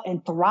perk up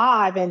and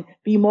thrive and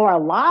be more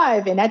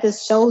alive. And that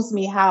just shows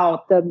me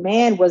how the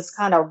man was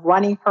kind of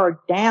running her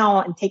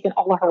down and taking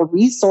all of her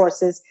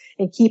resources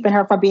and keeping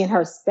her from being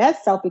her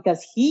best self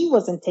because he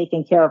wasn't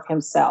taking care of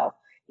himself,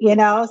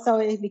 so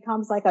it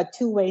becomes like a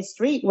two-way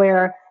street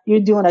where you're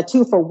doing a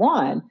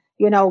 2-for-1.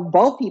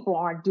 Both people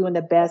aren't doing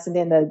the best, and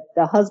then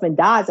the husband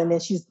dies and then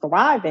she's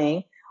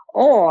thriving.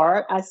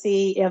 Or I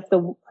see if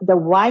the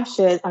wife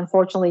should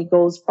unfortunately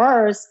goes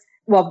first.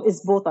 Well, it's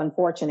both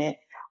unfortunate.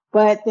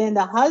 But then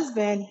the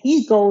husband,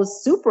 he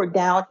goes super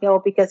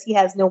downhill because he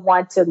has no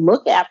one to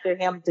look after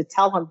him, to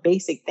tell him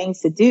basic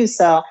things to do.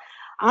 So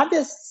I've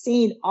just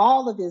seen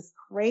all of this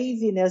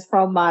craziness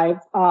from my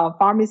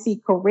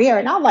pharmacy career.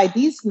 And I'm like,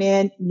 these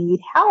men need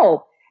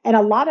help. And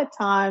a lot of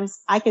times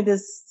I can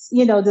just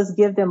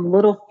give them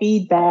little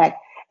feedback.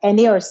 And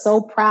they are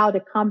so proud to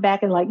come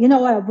back and like,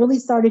 I really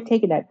started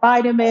taking that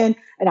vitamin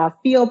and I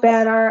feel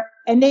better.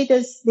 And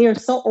they're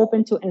so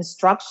open to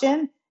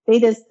instruction.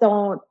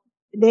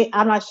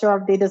 I'm not sure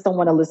if they just don't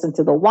want to listen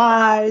to the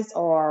whys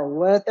or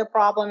what the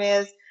problem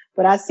is,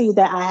 but I see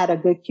that I had a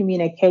good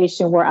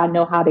communication where I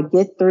know how to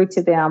get through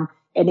to them,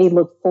 and they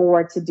look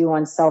forward to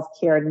doing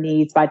self-care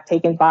needs by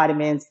taking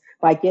vitamins,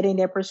 by getting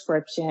their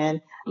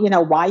prescription.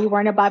 Why you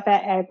worrying about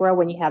Viagra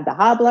when you have the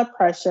high blood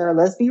pressure?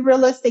 Let's be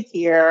realistic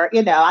here.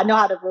 I know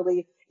how to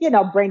really,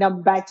 bring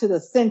them back to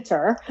the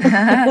center.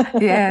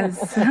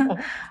 Yes.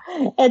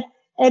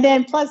 And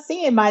then plus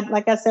seeing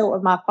like I said,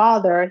 with my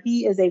father,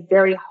 he is a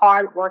very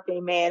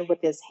hardworking man with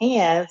his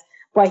hands,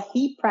 but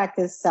he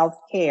practiced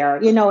self-care.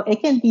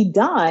 It can be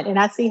done. And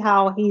I see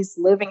how he's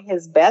living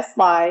his best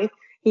life.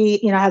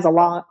 He, has a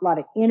lot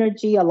of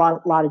energy, a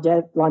lot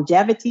of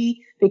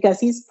longevity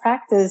because he's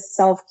practiced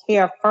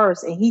self-care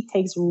first. And he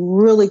takes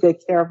really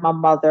good care of my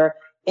mother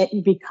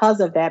because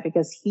of that,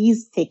 because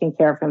he's taking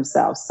care of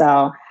himself.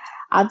 So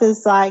I'm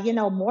just like,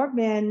 more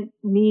men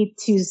need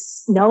to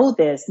know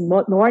this.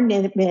 More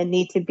men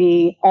need to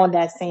be on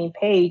that same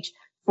page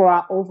for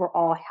our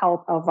overall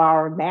health of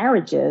our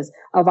marriages,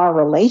 of our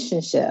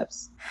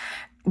relationships.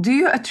 Do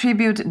you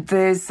attribute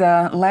this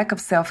lack of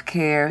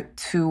self-care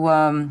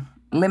to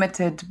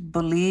limited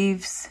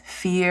beliefs,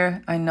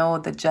 fear? I know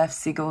that Jeff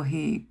Siegel,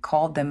 he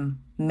called them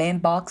man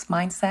box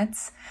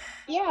mindsets.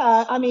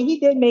 Yeah, he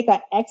did make an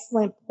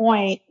excellent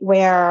point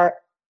where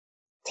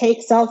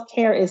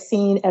self-care is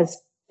seen as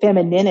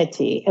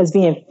femininity, as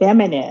being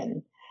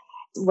feminine.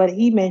 What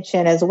he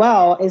mentioned as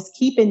well is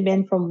keeping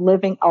men from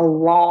living a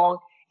long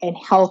and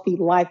healthy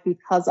life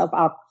because of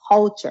our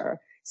culture.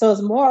 So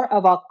it's more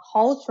of a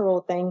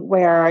cultural thing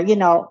where,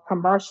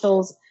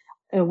 commercials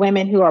and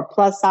women who are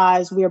plus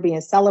size, we are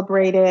being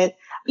celebrated,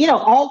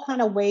 all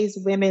kind of ways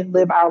women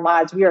live our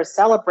lives. We are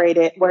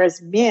celebrated.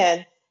 Whereas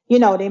men,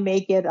 they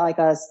may get like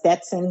a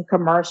Stetson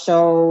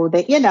commercial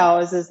that,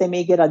 they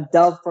may get a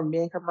Dove for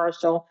Men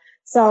commercial.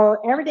 So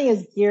everything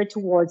is geared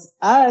towards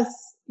us,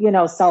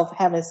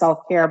 having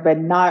self-care, but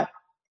not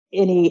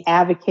any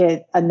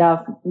advocate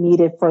enough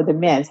needed for the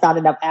men. It's not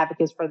enough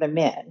advocates for the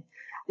men.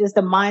 It's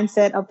the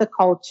mindset of the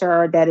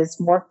culture that is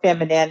more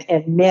feminine,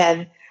 and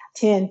men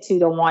tend to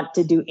don't want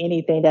to do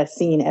anything that's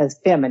seen as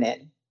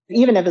feminine,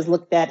 even if it's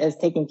looked at as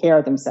taking care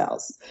of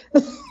themselves.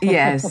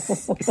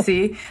 Yes.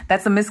 See,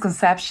 that's a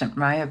misconception,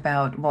 right,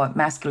 about what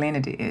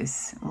masculinity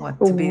is,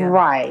 what to be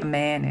a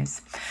man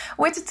is,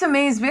 which to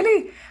me is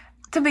really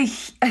to be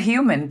a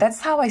human.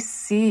 That's how I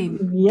see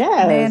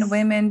men,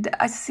 women.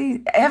 I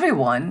see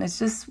everyone. It's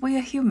just we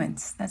are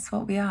humans. That's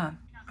what we are.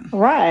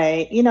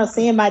 Right.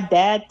 Seeing my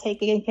dad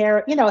taking care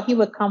of, he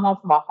would come home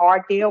from a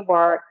hard day of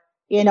work.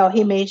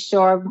 He made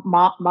sure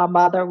my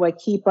mother would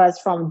keep us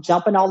from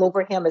jumping all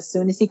over him as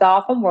soon as he got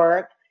off from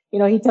work.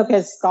 He took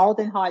his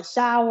scalding hot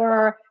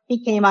shower.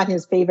 He came out in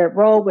his favorite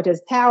robe with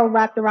his towel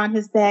wrapped around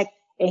his neck.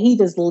 And he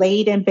just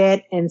laid in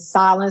bed in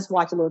silence,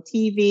 watched a little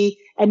TV.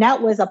 And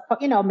that was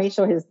make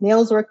sure his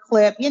nails were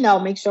clipped,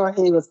 make sure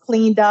he was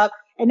cleaned up.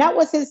 And that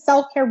was his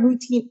self-care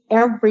routine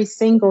every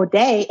single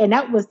day. And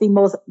that was the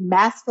most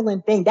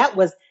masculine thing. That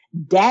was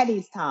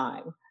daddy's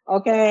time.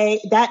 Okay.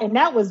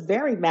 That was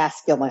very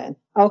masculine.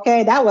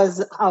 Okay. That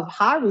was of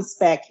high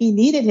respect. He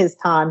needed his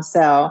time.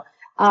 So,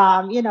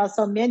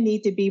 so men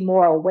need to be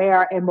more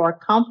aware and more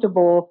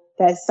comfortable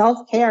that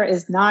self-care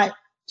is not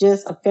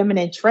just a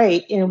feminine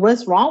trait. And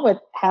what's wrong with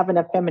having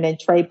a feminine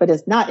trait, but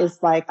it's not,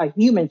 it's like a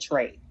human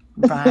trait.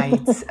 Right.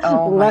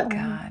 Oh my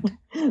God.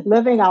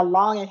 Living a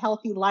long and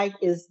healthy life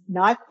is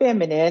not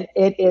feminine.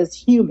 It is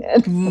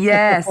human.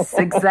 Yes,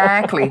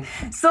 exactly.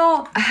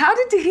 So how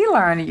did he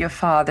learn, your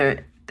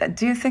father?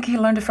 Do you think he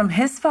learned it from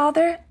his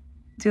father?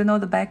 Do you know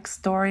the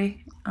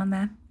backstory on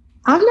that?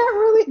 I'm not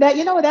really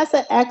that, that's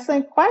an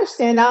excellent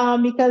question.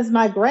 Because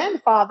my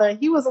grandfather,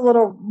 he was a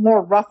little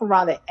more rough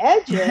around the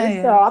edges. So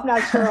Yes. I'm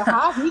not sure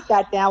how he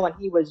got down when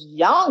he was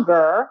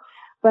younger.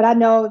 But I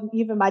know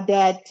even my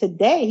dad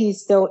today,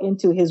 he's still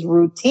into his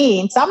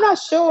routine. So I'm not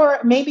sure.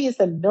 Maybe it's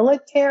the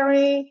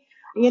military,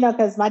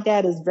 because my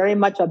dad is very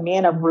much a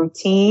man of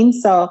routine.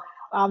 So,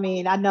 I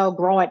mean, I know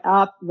growing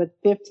up with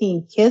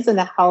 15 kids in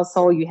the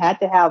household, you had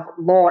to have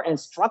law and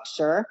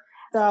structure.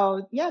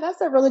 So, yeah, that's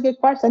a really good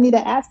question. I need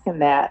to ask him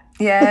that.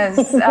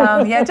 Yes.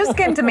 Yeah, just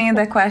came to me in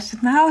that question.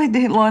 How I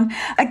did learn.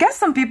 I guess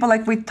some people,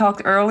 like we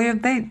talked earlier,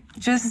 they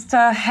just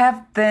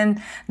have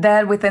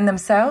that within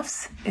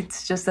themselves.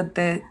 It's just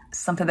that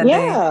something that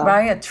they,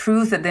 right, a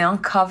truth that they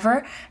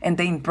uncover and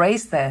they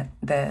embrace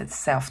that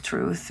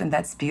self-truth. And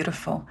that's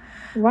beautiful.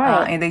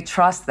 Right. And they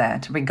trust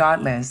that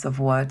regardless of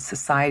what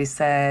society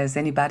says,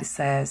 anybody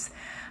says.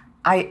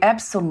 I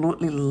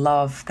absolutely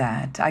love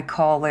that. I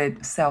call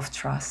it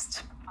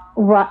self-trust.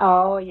 Right.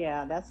 Oh,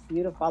 yeah, that's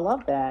beautiful. I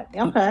love that.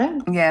 Okay.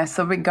 Yeah,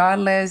 so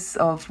regardless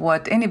of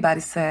what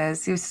anybody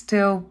says, you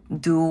still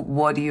do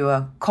what you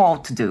are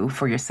called to do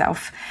for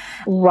yourself.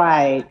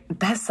 Right.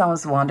 That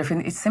sounds wonderful.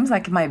 It seems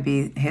like it might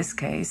be his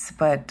case,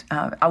 but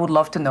I would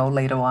love to know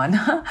later on.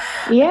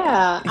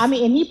 Yeah. I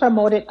mean, and he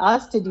promoted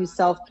us to do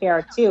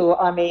self-care too.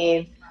 I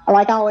mean,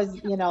 like I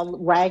always,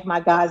 rag my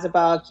guys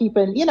about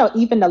keeping,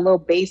 even the little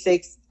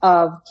basics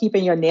of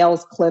keeping your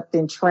nails clipped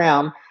and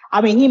trimmed. I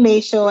mean, he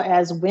made sure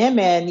as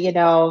women,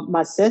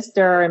 my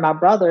sister and my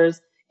brothers,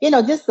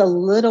 just the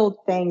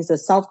little things, the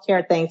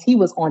self-care things, he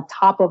was on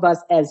top of us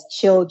as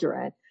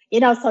children,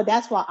 so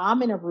that's why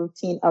I'm in a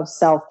routine of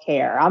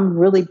self-care. I'm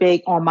really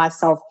big on my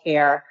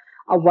self-care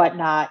or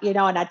whatnot,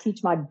 and I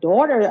teach my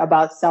daughter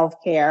about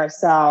self-care.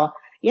 So,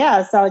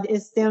 yeah, so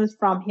it stems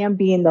from him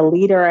being the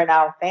leader in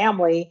our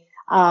family,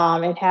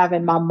 and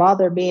having my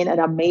mother being an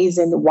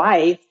amazing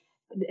wife.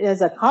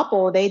 As a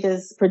couple, they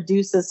just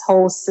produce this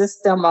whole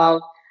system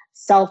of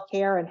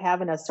self-care and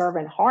having a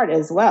servant heart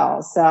as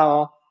well.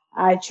 So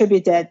I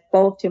attribute that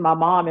both to my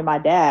mom and my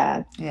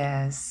dad.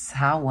 Yes,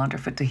 how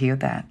wonderful to hear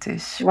that,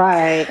 Tish.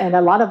 Right. And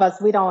a lot of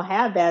us, we don't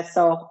have that.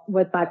 So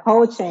with my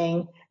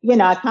coaching,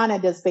 I kind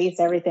of just base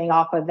everything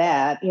off of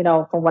that,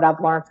 from what I've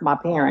learned from my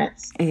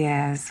parents.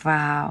 Yes,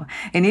 wow.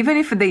 And even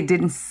if they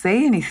didn't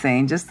say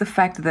anything, just the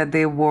fact that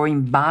they were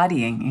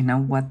embodying,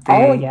 what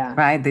they,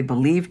 right, they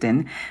believed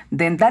in,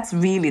 then that's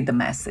really the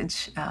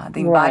message,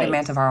 the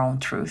embodiment of our own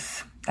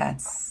truth.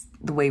 That's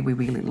the way we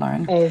really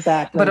learn.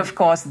 Exactly. But of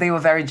course, they were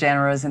very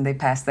generous and they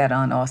passed that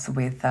on also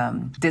with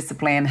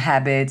discipline,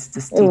 habits,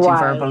 just teaching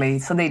verbally.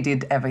 So they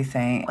did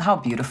everything. How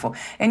beautiful.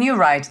 And you're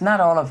right, not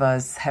all of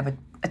us have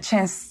a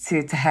chance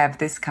to have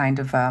this kind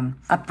of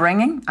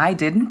upbringing. I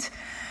didn't.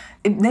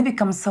 It then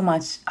becomes so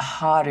much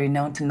harder,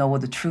 to know what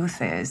the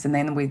truth is. And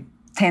then we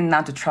tend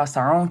not to trust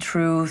our own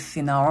truth,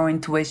 our own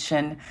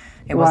intuition.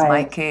 It was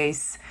my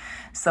case.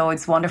 So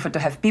it's wonderful to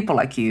have people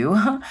like you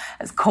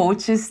as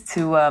coaches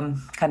to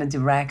kind of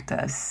direct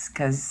us,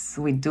 because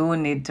we do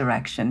need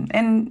direction.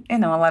 And, a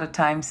lot of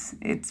times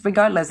it's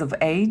regardless of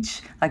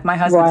age. Like my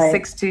husband is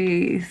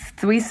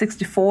 63,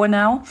 64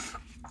 now.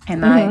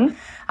 And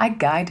I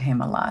guide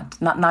him a lot.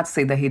 Not to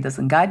say that he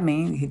doesn't guide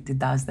me. He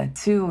does that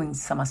too in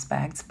some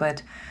aspects.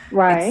 But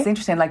it's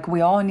interesting. Like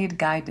we all need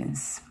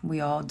guidance. We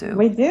all do.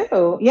 We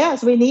do.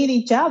 Yes, we need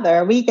each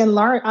other. We can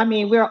learn. I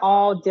mean, we're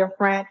all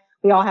different.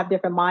 We all have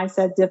different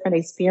mindsets, different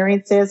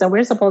experiences, and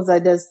we're supposed to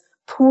just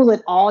pool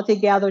it all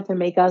together to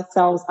make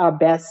ourselves our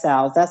best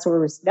selves. That's what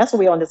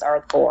we're on this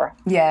earth for.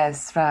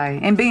 Yes, right.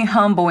 And being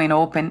humble and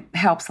open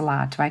helps a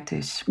lot, right,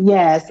 Tish?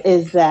 Yes,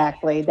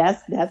 exactly.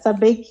 That's a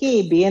big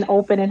key, being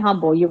open and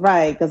humble. You're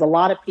right, because a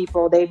lot of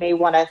people, they may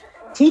want to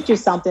teach you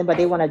something, but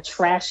they want to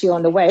trash you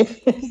on the way.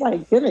 It's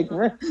like, give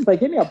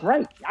me a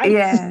break.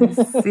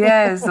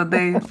 Yes.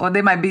 Or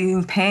they might be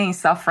in pain,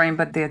 suffering,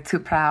 but they're too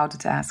proud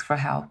to ask for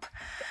help.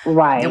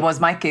 Right. It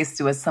was my case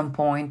too at some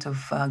point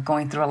of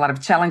going through a lot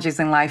of challenges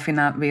in life and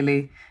not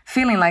really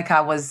feeling like I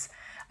was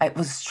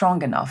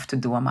strong enough to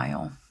do on my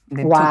own.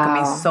 It took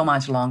me so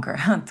much longer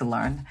to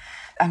learn.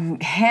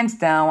 Hands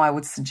down, I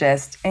would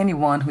suggest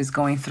anyone who's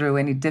going through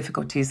any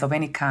difficulties of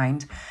any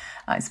kind,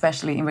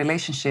 especially in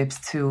relationships,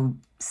 to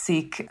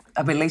seek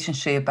a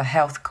relationship, a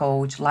health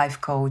coach, life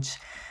coach,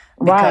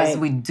 because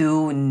we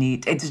do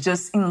need,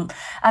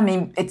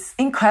 it's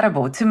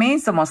incredible. To me,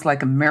 it's almost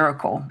like a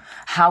miracle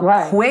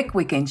how quick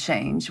we can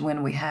change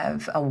when we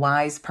have a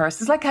wise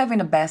person. It's like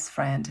having a best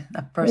friend,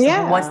 a person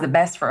who wants the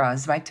best for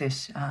us, right,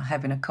 Tish?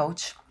 Having a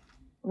coach.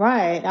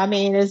 Right. I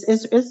mean, it's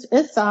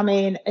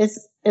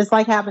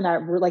like having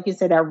like you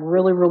said, a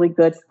really, really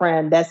good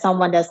friend. That's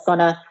someone that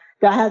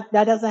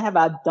doesn't have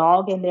a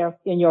dog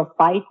in your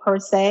fight per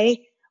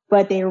se,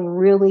 but they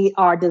really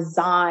are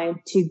designed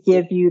to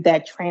give you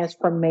that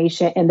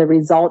transformation and the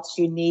results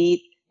you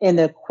need in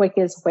the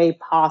quickest way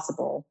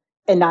possible,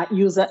 and not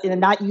use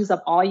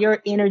up all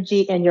your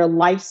energy and your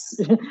life's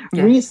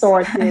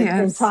resources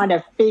in trying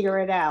to figure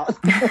it out.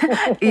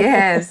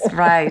 Yes,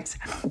 right.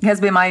 It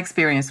has been my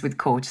experience with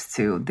coaches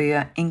too. They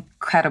are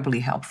incredibly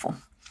helpful.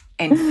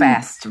 And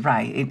fast,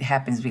 right? It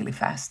happens really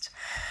fast.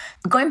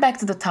 Going back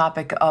to the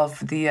topic of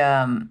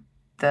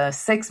the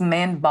 6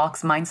 man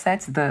box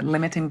mindsets, the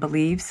limiting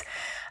beliefs,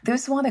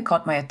 there's one that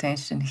caught my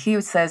attention. He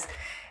says,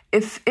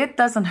 if it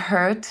doesn't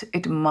hurt,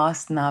 it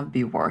must not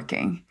be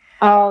working.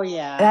 Oh,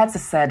 yeah. That's a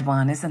sad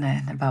one, isn't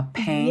it? About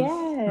pain.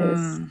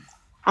 Yes.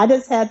 I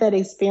just had that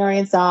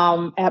experience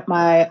at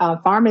my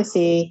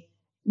pharmacy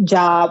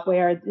job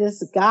where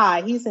this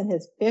guy, he's in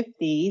his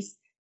 50s.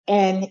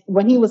 And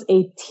when he was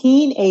a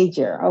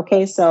teenager,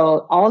 okay,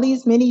 so all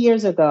these many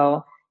years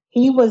ago,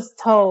 he was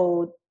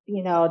told,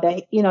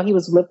 that, he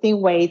was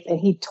lifting weights and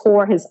he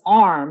tore his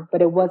arm,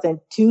 but it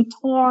wasn't too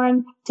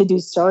torn to do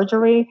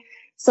surgery.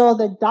 So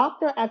the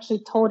doctor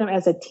actually told him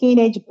as a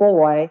teenage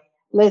boy,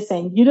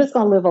 listen, you're just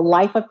going to live a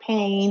life of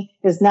pain.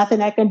 There's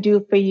nothing I can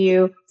do for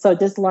you. So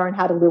just learn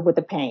how to live with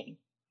the pain.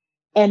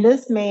 And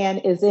this man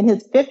is in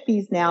his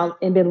 50s now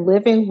and been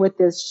living with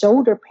this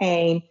shoulder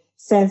pain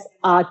since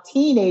a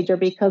teenager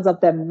because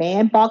of the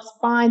man box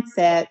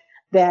mindset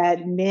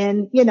that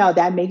men,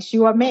 that makes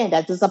you a man.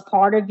 That's just a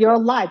part of your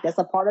life. That's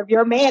a part of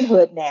your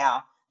manhood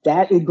now.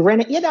 That is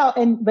granted,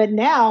 but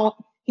now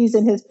he's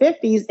in his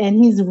 50s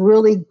and he's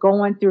really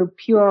going through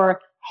pure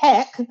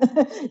heck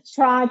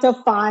trying to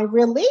find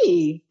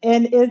relief.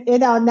 And,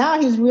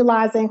 now he's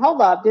realizing,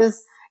 hold up,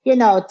 this,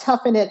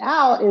 toughing it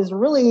out is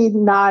really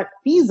not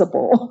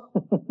feasible.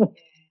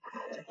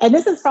 And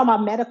this is from a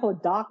medical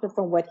doctor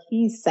from what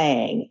he's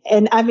saying.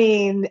 And I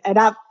mean, and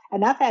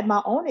I've had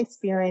my own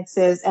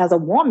experiences as a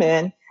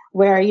woman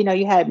where,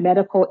 you had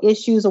medical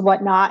issues or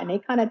whatnot, and they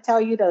kind of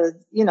tell you to,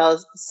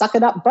 suck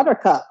it up,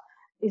 buttercup.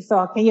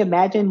 So can you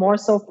imagine more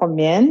so for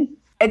men?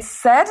 It's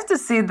sad to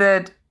see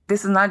that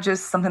this is not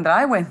just something that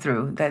I went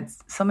through, that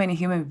so many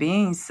human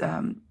beings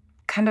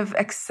kind of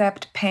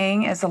accept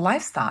pain as a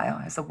lifestyle,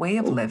 as a way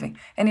of living.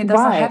 And it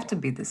doesn't have to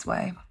be this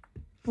way.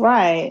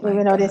 Right.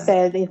 Even though they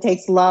said it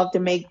takes love to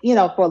make,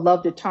 for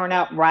love to turn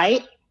out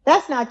right.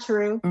 That's not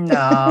true.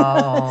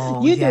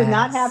 No. You do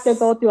not have to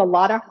go through a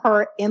lot of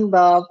hurt in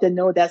love to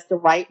know that's the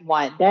right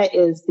one. That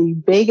is the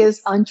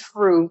biggest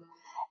untruth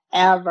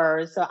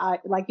ever. So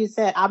like you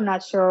said, I'm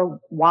not sure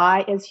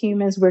why as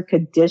humans we're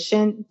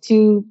conditioned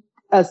to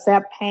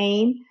accept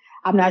pain.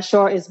 I'm not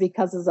sure it's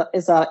because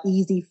it's a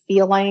easy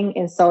feeling.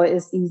 And so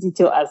it's easy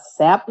to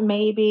accept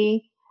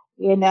maybe.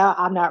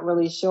 I'm not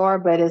really sure,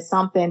 but it's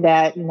something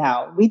that,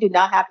 we do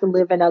not have to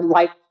live in a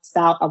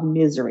lifestyle of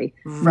misery.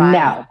 Right.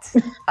 No.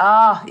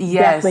 Oh,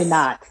 yes. Definitely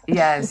not.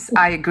 Yes,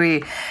 I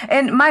agree.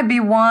 And it might be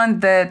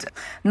one that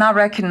not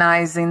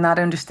recognizing, not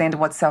understanding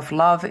what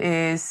self-love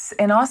is,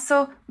 and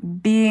also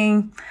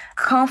being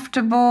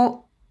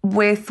comfortable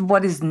with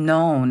what is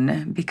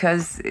known,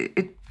 because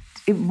it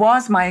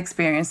was my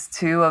experience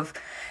too of,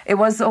 it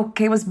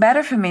was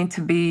better for me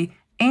to be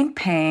in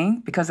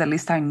pain because at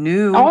least I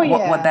knew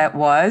what that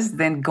was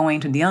than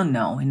going to the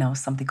unknown,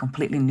 something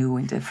completely new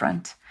and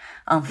different,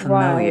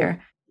 unfamiliar. Right.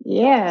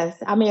 Yes.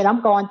 I mean,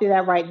 I'm going through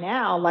that right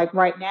now. Like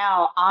right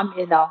now,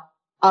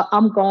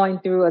 I'm going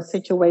through a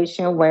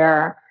situation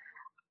where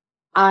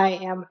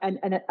I'm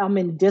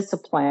in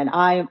discipline.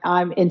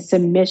 I'm in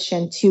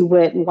submission to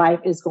what life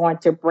is going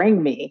to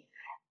bring me.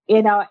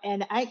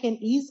 And I can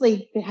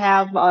easily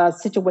have a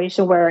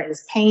situation where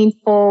it's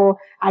painful.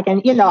 I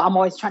can, I'm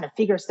always trying to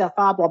figure stuff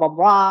out, blah, blah,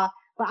 blah.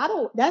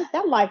 But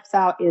that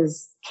lifestyle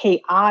is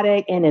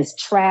chaotic and is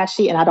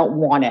trashy and I don't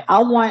want it.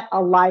 I want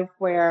a life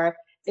where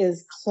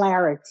is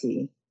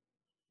clarity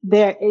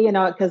there,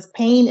 because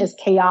pain is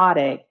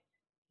chaotic,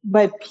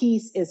 but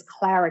peace is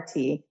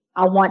clarity.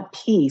 I want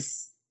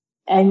peace.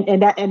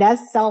 And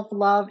that's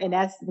self-love, and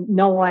that's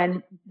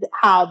knowing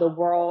how the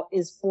world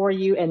is for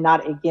you and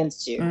not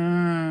against you.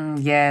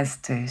 Yes,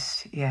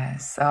 Tish.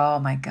 Yes. Oh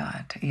my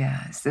God.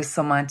 Yes. There's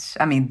so much.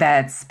 I mean,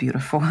 that's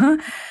beautiful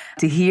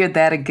to hear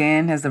that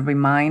again as a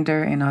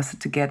reminder and also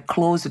to get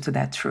closer to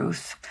that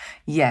truth.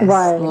 Yes.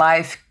 Right.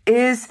 Life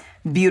is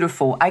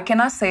beautiful. I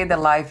cannot say that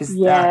life is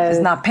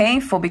not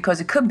painful, because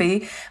it could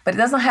be, but it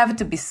doesn't have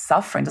to be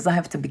suffering. It doesn't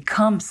have to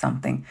become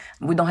something.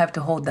 We don't have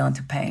to hold on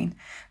to pain.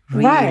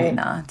 Really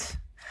not.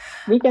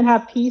 We can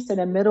have peace in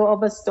the middle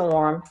of a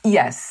storm.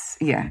 Yes.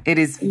 Yeah. It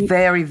is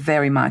very,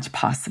 very much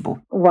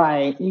possible.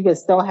 Right. You can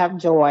still have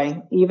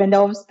joy. Even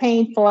though it's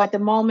painful at the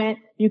moment,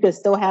 you can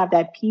still have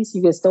that peace.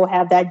 You can still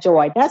have that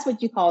joy. That's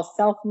what you call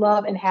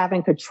self-love and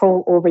having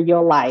control over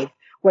your life,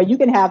 where you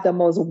can have the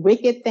most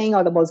wicked thing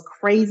or the most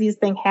craziest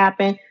thing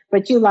happen,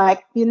 but you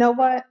like, you know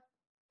what?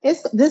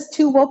 This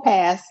too will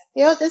pass.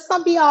 It's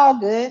going to be all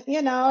good.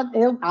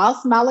 I'll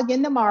smile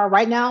again tomorrow.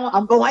 Right now,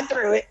 I'm going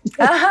through it.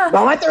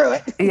 Going through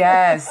it.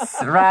 Yes,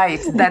 right.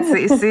 That's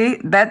see,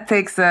 that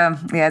takes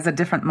it's a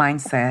different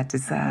mindset.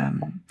 It's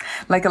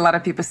like a lot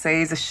of people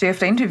say, it's a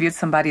shift. I interviewed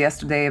somebody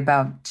yesterday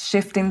about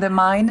shifting the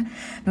mind.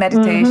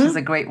 Meditation is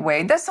a great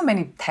way. There's so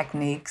many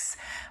techniques,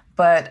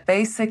 But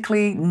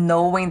basically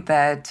knowing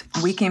that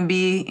we can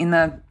be in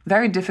a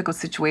very difficult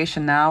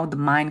situation now.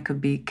 The mind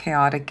could be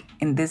chaotic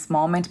in this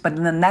moment, but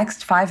in the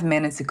next 5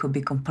 minutes, it could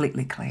be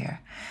completely clear.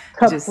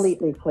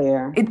 Completely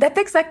clear. That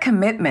takes that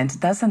commitment,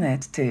 doesn't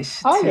it,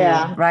 Tish? Oh,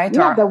 yeah. Right?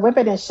 You have to whip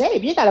it in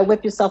shape. You got to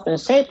whip yourself in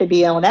shape to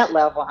be on that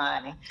level,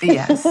 honey.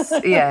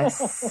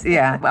 Yes.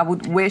 Yeah. I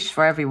would wish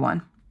for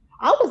everyone.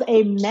 I was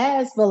a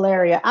mess,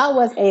 Valeria. I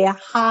was a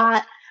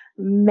hot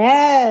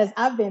mess.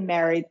 I've been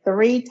married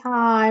 3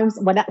 times.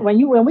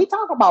 When we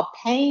talk about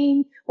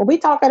pain, when we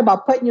talking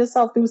about putting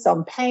yourself through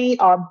some pain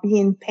or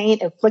being pain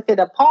inflicted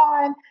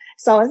upon,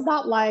 so it's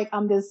not like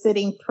I'm just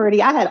sitting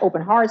pretty. I had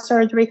open heart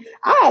surgery.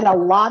 I had a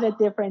lot of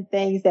different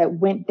things that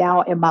went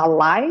down in my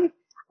life,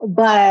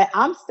 but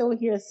I'm still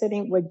here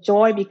sitting with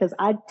joy because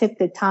I took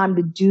the time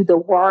to do the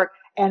work.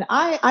 And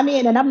I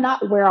mean, and I'm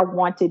not where I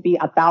want to be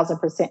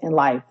 1,000% in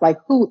life. Like,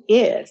 who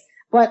is?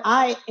 But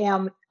I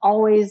am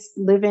always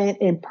living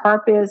in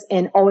purpose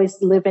and always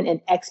living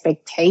in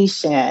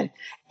expectation.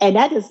 And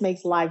that just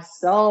makes life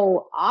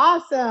so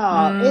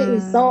awesome. It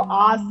is so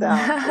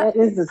awesome. It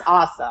is just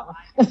awesome.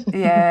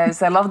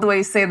 Yes, I love the way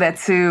you say that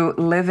too.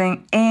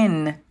 Living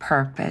in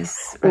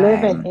purpose. Right?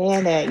 Living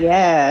in it,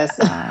 yes.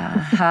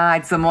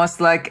 It's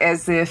almost like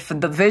as if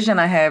the vision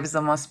I have is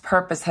almost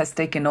purpose has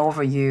taken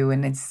over you,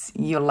 and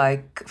you're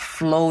like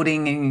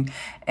floating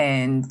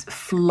and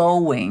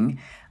flowing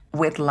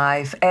with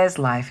life as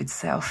life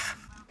itself.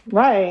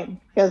 Right.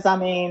 Because, I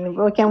mean,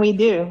 what can we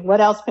do?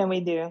 What else can we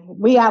do?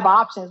 We have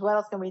options. What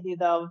else can we do,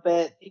 though?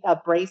 But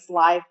embrace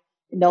life.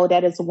 Know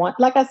that it's one.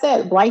 Like I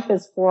said, life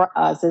is for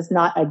us. It's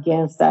not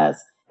against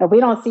us. If we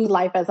don't see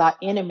life as our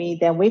enemy,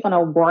 then we're going to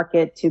work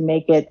it to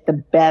make it the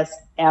best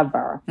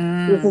ever.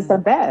 This is the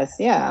best.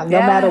 Yeah.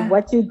 No matter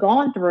what you've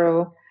gone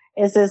through,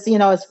 it's just,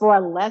 it's for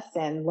a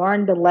lesson.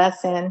 Learn the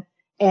lesson.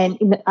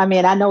 And I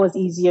mean, I know it's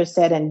easier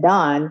said than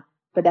done.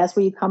 But that's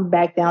where you come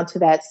back down to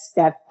that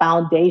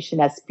foundation,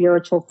 that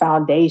spiritual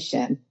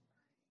foundation,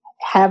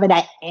 having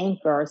that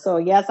anchor. So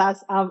yes, I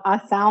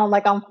sound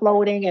like I'm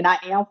floating, and I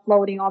am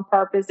floating on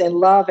purpose and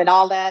love and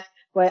all that,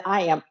 but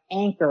I am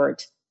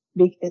anchored.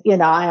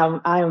 I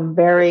am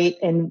very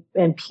in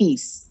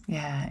peace.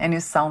 Yeah, and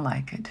you sound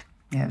like it.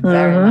 Yeah,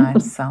 very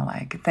much sound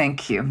like it.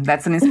 Thank you.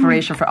 That's an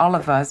inspiration for all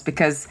of us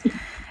because,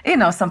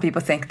 some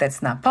people think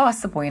that's not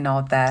possible,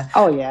 that.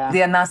 Oh, yeah.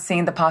 They are not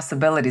seeing the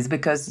possibilities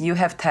because you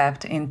have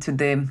tapped into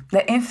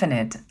the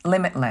infinite,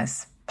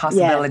 limitless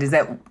possibilities.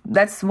 Yes.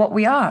 That's what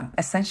we are,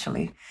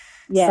 essentially.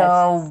 Yes.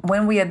 So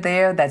when we are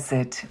there, that's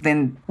it.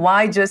 Then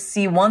why just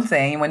see one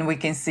thing when we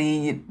can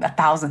see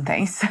 1,000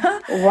 things?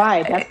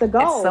 Right. That's the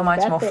goal. It's so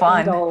much more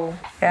fun. Goal.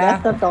 Yeah.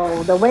 That's the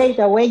goal.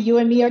 The way you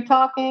and me are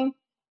talking,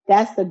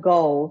 that's the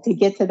goal, to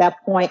get to that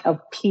point of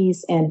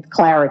peace and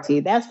clarity.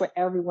 That's where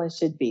everyone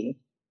should be.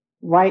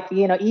 Right.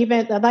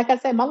 Even like I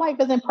said, my life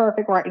isn't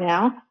perfect right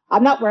now.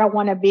 I'm not where I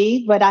want to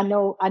be, but I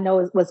know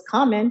what's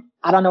coming.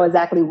 I don't know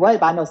exactly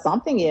what, but I know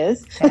something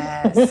is.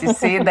 Yes. You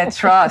see that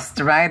trust,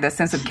 right? The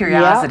sense of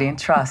curiosity and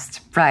trust.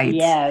 Right.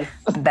 Yes.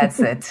 That's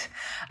it.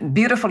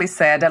 Beautifully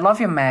said. I love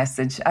your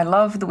message. I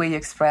love the way you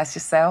express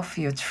yourself,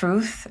 your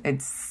truth.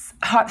 It's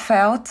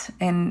heartfelt,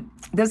 and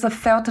there's a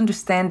felt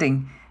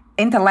understanding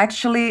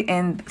intellectually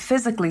and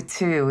physically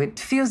too. It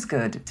feels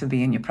good to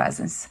be in your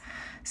presence.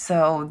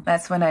 So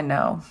that's when I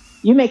know.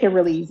 You make it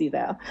really easy,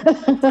 though.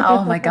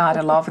 Oh, my God.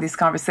 I love these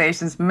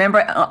conversations.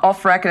 Remember,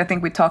 off record, I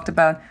think we talked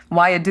about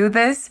why I do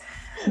this.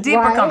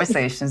 Deeper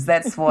conversations.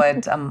 That's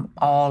what I'm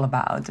all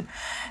about.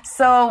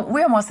 So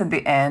we're almost at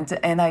the end,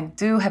 and I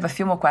do have a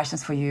few more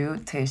questions for you,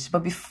 Tish.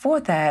 But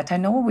before that, I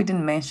know we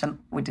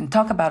didn't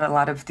talk about a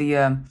lot of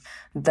the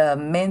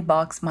Man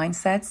Box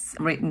Mindsets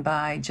written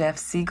by Jeff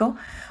Siegel.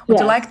 Would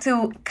you like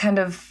to kind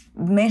of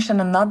mention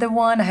another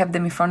one? I have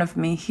them in front of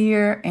me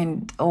here,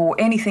 or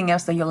anything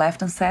else that you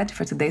left unsaid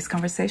for today's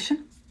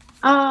conversation?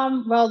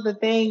 Well, the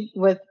thing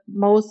with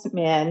most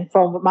men,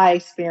 from my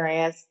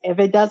experience, if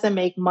it doesn't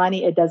make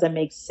money, it doesn't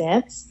make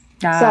sense.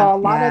 So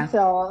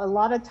a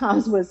lot of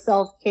times with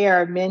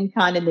self-care, men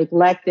kind of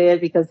neglect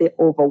it because they're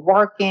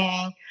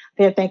overworking.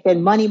 They're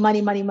thinking money,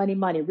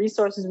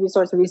 resources.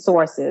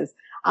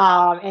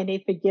 And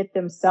they forget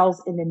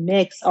themselves in the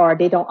mix, or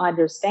they don't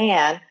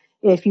understand.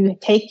 If you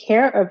take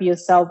care of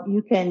yourself,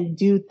 you can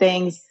do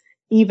things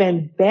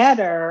even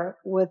better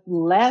with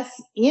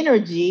less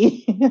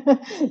energy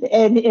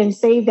and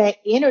save that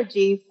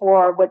energy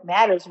for what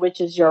matters, which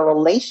is your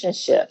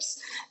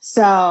relationships.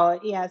 So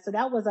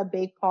that was a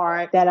big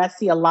part that I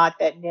see a lot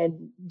that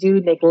men do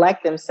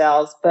neglect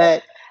themselves.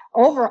 But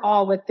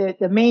overall, with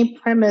the main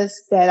premise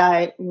that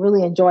I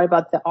really enjoy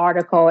about the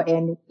article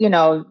and,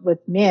 with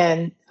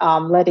men,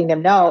 letting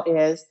them know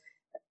is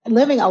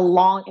living a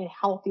long and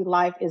healthy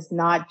life is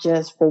not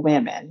just for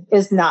women.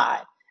 It's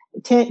not.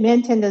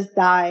 Men tend to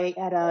die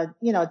at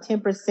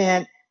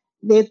 10%.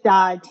 They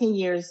die 10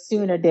 years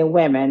sooner than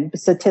women,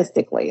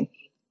 statistically.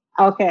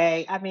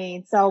 Okay. I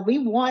mean, so we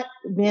want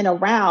men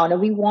around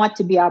and we want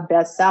to be our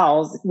best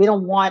selves. We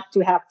don't want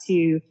to have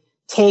to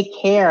take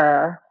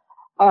care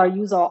or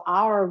use all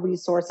our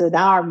resources,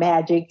 our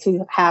magic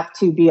to have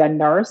to be a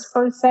nurse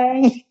per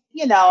se.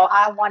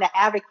 I want to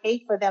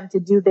advocate for them to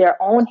do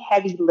their own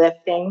heavy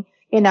lifting,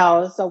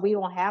 so we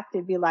don't have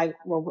to be like,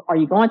 well, are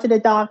you going to the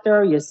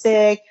doctor? You're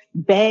sick,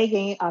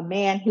 begging a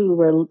man who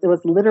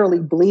was literally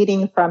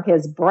bleeding from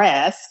his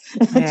breast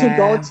to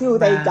go to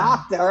a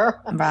doctor.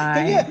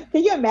 Right.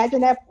 Can you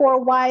imagine that poor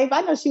wife?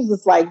 I know she was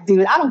just like,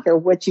 dude, I don't care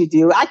what you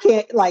do. I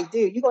can't, like,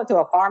 dude, you go to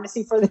a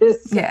pharmacy for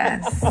this?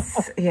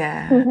 Yes.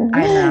 Yeah,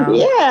 I know.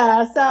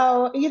 Yeah.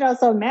 So,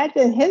 so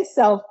imagine his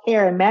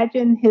self-care,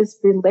 imagine his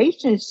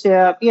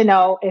relationship,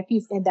 if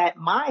he's in that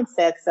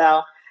mindset.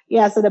 So,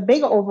 yeah, so the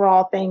big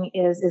overall thing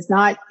is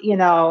not,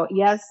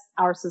 yes,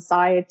 our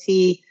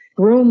society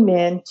groom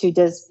men to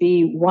just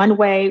be one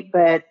way,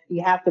 but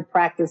you have to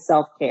practice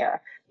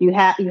self-care. You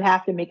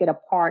have to make it a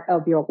part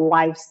of your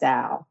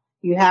lifestyle.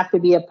 You have to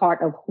be a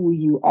part of who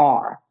you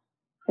are.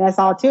 That's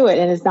all to it.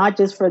 And it's not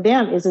just for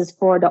them, it's just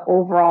for the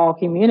overall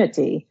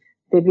community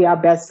to be our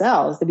best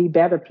selves, to be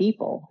better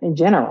people in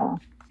general.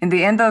 In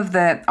the end of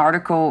the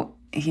article,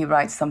 he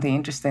writes something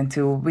interesting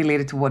too,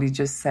 related to what he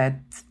just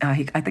said.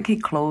 I think he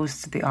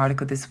closed the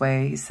article this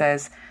way. He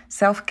says,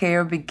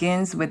 self-care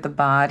begins with the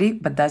body,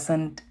 but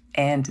doesn't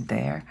end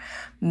there.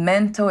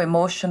 Mental,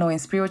 emotional,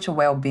 and spiritual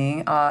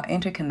well-being are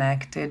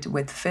interconnected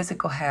with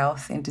physical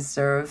health and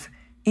deserve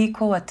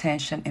equal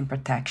attention and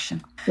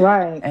protection.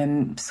 Right.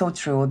 And so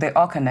true. They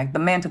all connect. The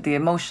mental, the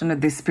emotional,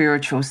 the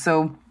spiritual.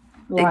 So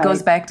it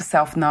goes back to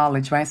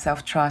self-knowledge, right?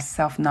 Self-trust,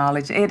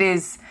 self-knowledge. It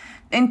is...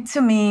 And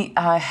to me,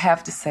 I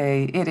have to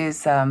say, it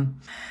is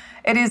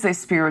a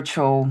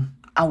spiritual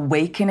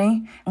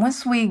awakening.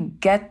 Once we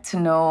get to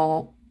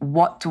know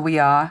what we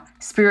are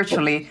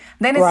spiritually,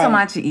 then it's so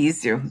much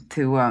easier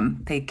to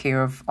take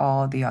care of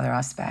all the other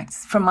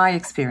aspects. From my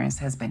experience,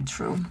 has been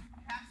true.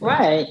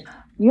 Right.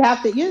 You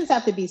just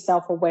have to be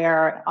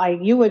self-aware.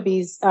 You wouldn't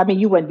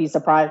be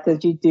surprised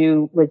because you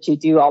do what you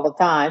do all the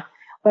time.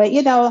 But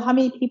how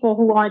many people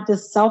who aren't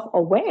just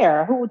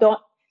self-aware, who don't?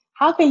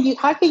 How can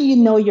you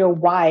know your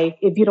wife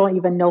if you don't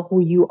even know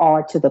who you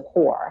are to the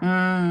core?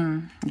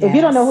 Yes. If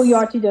you don't know who you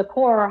are to the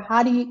core,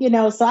 how do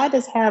you, so I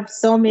just have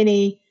so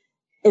many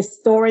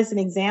stories and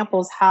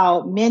examples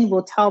how men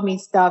will tell me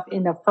stuff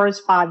in the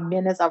first 5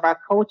 minutes of our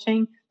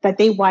coaching that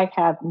they wife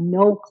have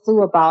no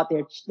clue about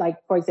their, like,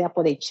 for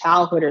example, their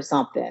childhood or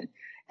something.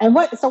 And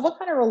what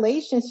kind of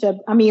relationship,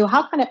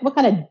 what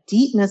kind of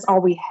deepness are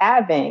we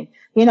having?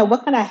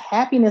 What kind of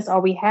happiness are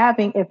we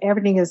having if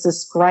everything is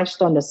just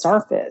scratched on the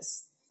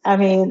surface?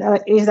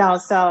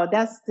 So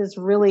that's just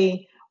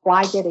really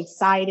why I get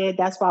excited.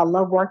 That's why I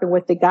love working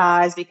with the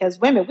guys, because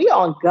women, we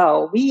on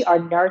go. We are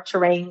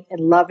nurturing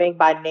and loving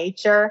by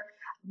nature.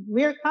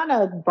 We're kind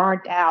of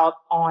burnt out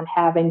on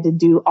having to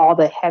do all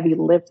the heavy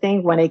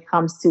lifting when it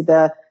comes to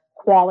the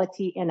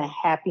quality and the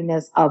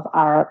happiness of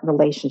our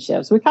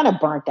relationships. We're kind of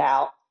burnt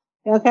out.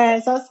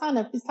 Okay, so it's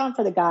time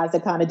for the guys to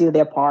kind of do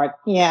their part.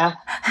 Yeah.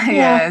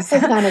 Yes.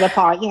 It's kind of the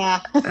part.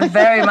 Yeah.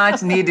 Very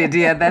much needed.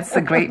 Yeah, that's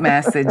a great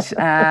message.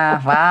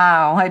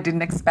 Wow, I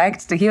didn't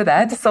expect to hear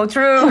that. So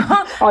true.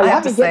 Oh, yeah,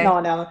 I've been getting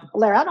on them.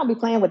 Larry, I don't be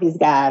playing with these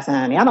guys,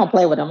 honey. I don't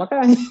play with them,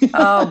 okay?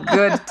 Oh,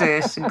 good,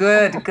 Tish.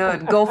 Good.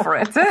 Go for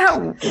it.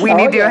 We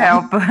need your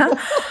help.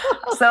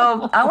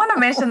 So I want to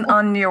mention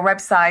on your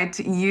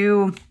website,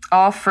 you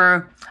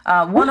offer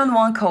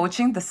one-on-one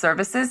coaching, the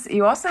services.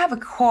 You also have a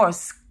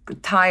course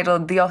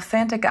titled the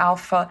Authentic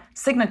Alpha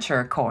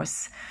Signature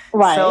Course.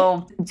 Right.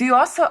 So do you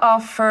also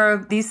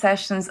offer these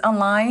sessions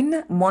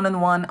online,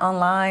 one-on-one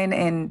online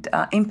and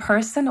in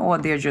person, or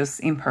they're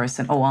just in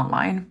person or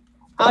online?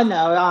 Oh, no.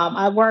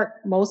 I work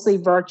mostly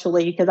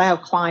virtually because I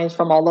have clients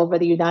from all over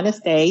the United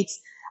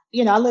States.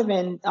 I live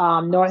in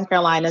North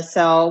Carolina.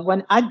 So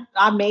when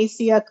I may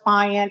see a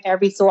client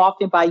every so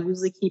often, but I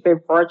usually keep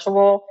it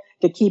virtual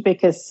to keep it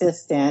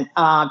consistent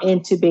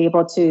and to be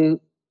able to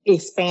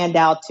expand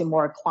out to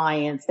more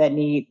clients that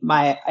need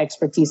my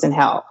expertise and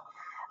help.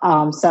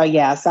 So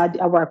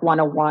I work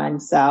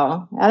one-on-one.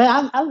 So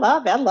I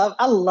love it.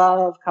 I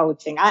love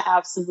coaching. I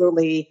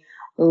absolutely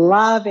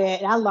love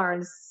it. I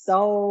learn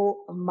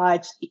so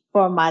much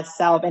for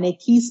myself, and it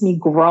keeps me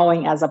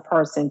growing as a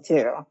person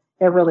too.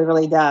 It really,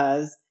 really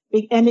does.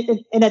 And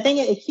the thing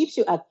is, it keeps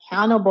you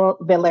accountable,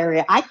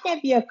 Valeria. I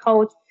can't be a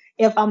coach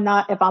if I'm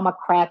a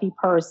crappy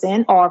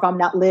person, or if I'm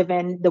not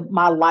living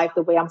my life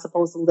the way I'm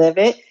supposed to live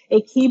it.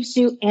 It keeps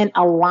you in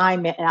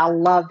alignment. And I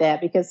love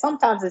that, because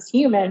sometimes as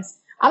humans,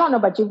 I don't know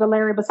about you,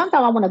 Valeria, but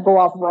sometimes I want to go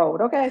off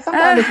road. Okay.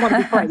 Sometimes I just want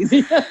to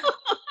be crazy.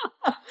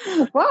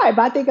 Right.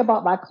 But I think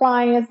about my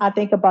clients. I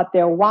think about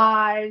their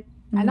wives.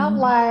 And I'm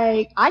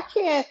like, how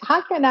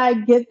can I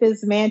get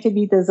this man to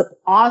be this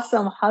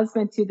awesome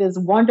husband to this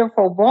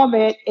wonderful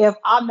woman if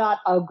I'm not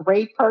a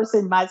great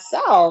person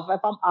myself, if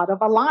I'm out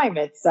of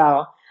alignment?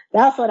 So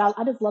that's what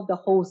I just love the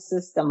whole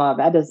system of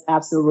it. I just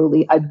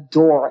absolutely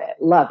adore it.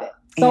 Love it.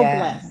 So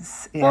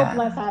blessed. Yeah. So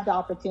blessed to have the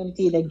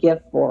opportunity and the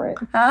gift for it.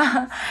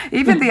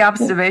 Even the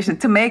observation,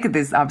 to make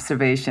this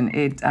observation,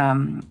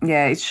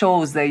 it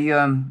shows that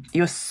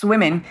you're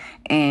swimming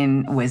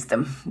in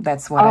wisdom.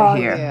 That's what I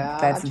hear. Yeah,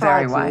 that's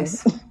very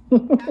wise.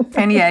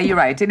 And yeah, you're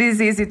right. It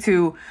is easy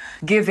to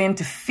give in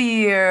to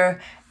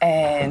fear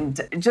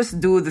and just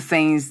do the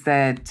things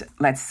that,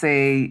 let's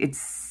say,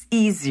 it's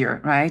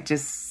easier, right?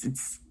 Just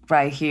it's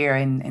right here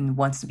and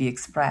wants to be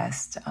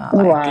expressed,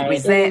 like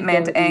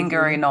resentment,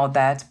 anger, and all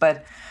that.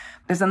 But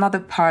there's another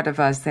part of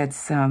us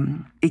that's,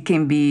 it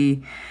can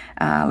be,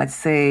 let's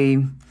say,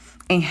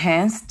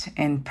 enhanced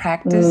and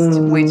practiced,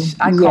 which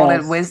I call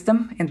it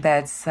wisdom. And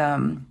that's,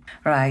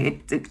 right,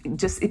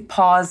 it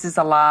pauses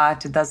a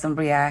lot. It doesn't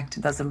react.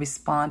 It doesn't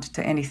respond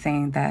to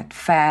anything that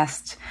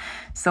fast.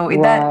 So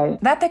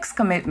that takes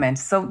commitment.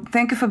 So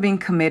thank you for being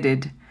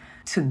committed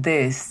to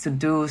this, to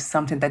do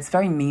something that's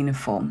very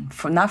meaningful,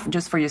 for not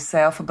just for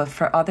yourself, but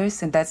for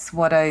others. And that's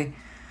what I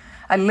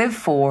live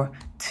for,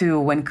 too,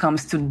 when it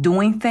comes to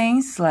doing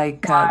things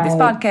like this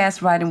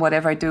podcast, writing,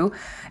 whatever I do.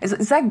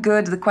 Is that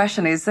good? The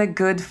question is that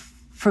good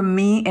for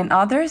me and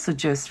others, or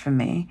just for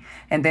me?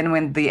 And then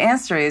when the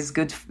answer is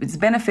good, it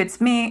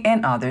benefits me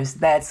and others,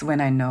 that's when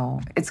I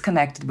know it's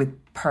connected with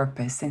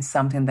purpose and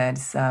something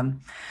that's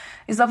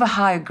is of a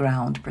higher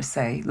ground, per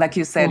se. Like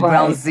you said,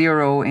 ground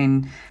zero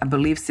in a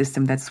belief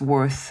system that's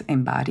worth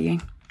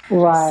embodying.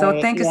 Right. So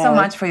thank you so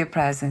much for your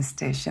presence,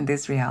 Tish, in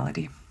this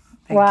reality.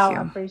 Thank you.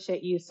 I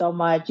appreciate you so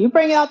much. You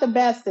bring out the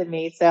best in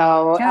me.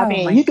 So,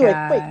 you do it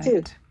quick,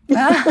 too.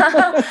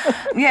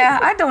 Yeah,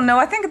 I don't know.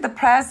 I think the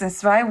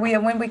presence, right?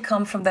 When we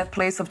come from that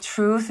place of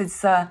truth,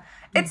 it's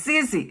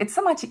easy. It's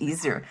so much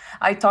easier.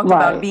 I talked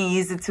about being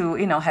easy to,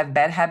 have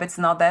bad habits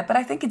and all that, but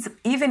I think it's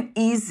even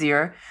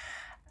easier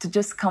to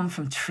just come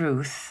from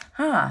truth.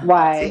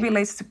 Right. It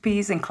relates to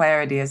peace and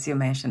clarity, as you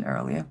mentioned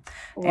earlier,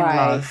 and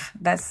love.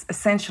 That's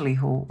essentially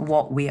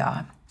what we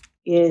are.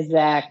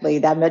 Exactly.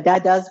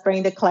 That does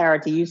bring the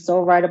clarity. You're so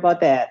right about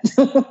that.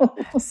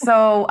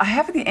 So I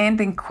have the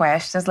ending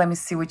questions. Let me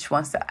see which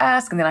ones to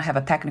ask. And then I have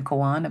a technical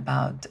one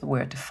about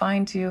where to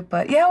find you.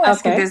 But I'll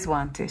ask you this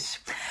one, Tish.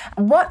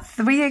 What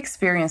 3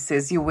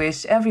 experiences you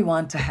wish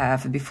everyone to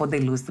have before they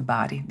lose the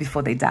body,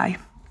 before they die?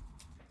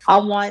 I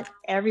want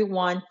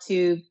everyone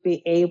to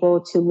be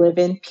able to live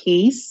in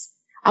peace.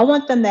 I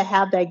want them to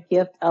have that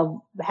gift of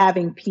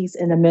having peace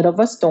in the middle of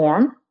a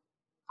storm.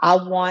 I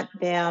want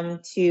them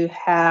to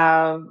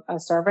have a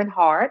servant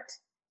heart,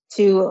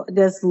 to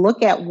just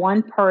look at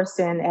one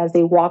person as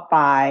they walk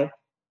by,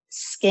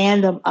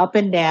 scan them up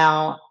and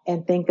down,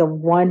 and think of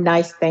one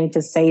nice thing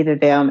to say to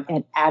them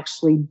and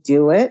actually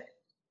do it.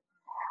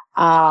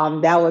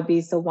 That would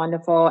be so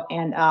wonderful.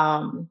 And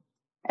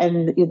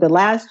the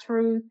last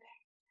truth,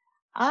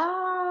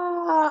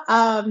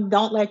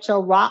 don't let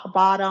your rock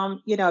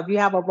bottom, if you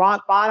have a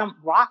rock bottom,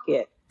 rock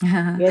it. You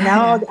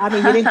didn't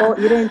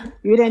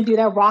do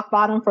that rock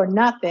bottom for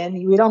nothing.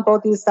 You don't go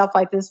through stuff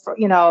like this for,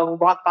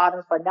 rock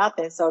bottom for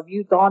nothing. So if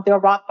you've gone through a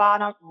rock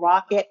bottom,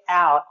 rock it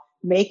out.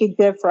 Make it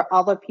good for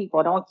other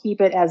people. Don't keep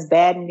it as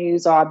bad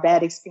news or a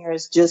bad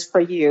experience just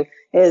for you.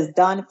 It is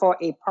done for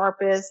a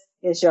purpose.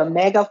 It's your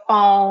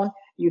megaphone.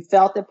 You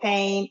felt the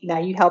pain. Now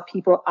you help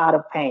people out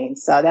of pain.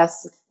 So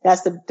that's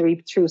the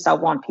 3 truths I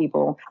want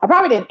people. I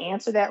probably didn't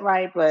answer that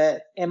right,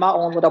 but in my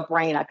own little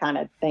brain, I kind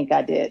of think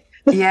I did.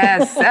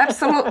 Yes,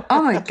 absolutely.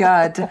 Oh my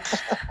God.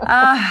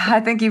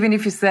 I think even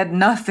if you said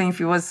nothing, if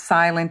you was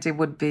silent, it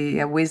would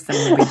be, wisdom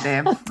would be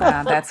there.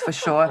 That's for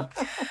sure.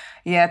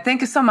 Yeah,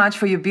 thank you so much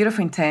for your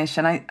beautiful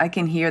intention. I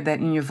can hear that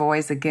in your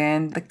voice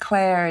again. The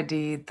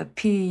clarity, the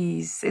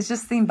peace. It's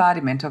just the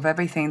embodiment of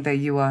everything that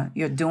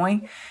you're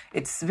doing.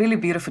 It's really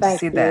beautiful to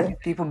see that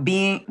people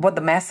being what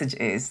the message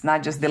is,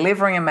 not just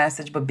delivering a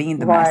message, but being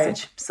the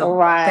message. So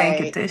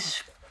thank you,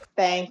 Tish.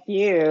 Thank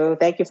you.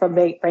 Thank you for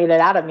bringing it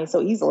out of me so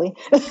easily.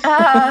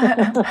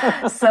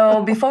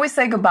 So before we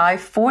say goodbye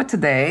for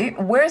today,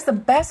 where's the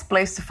best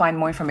place to find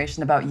more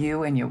information about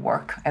you and your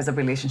work as a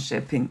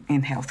relationship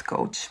and health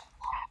coach?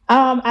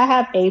 I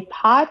have a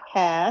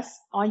podcast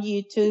on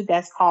YouTube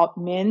that's called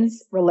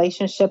Men's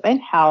Relationship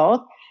and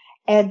Health.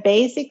 And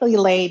basically,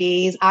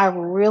 ladies, I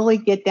really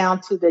get down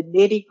to the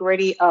nitty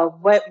gritty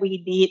of what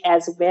we need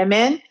as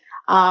women.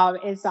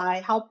 And so I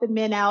help the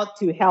men out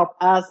to help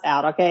us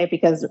out, okay?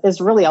 Because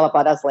it's really all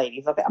about us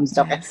ladies. Okay, I'm just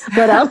joking. Yes.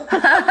 But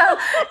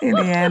in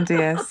the end,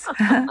 yes.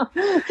 In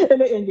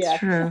the end, yes.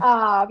 True.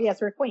 Yes,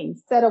 we're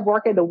queens. Instead of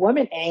working the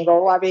woman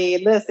angle, I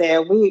mean,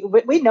 listen,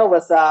 we know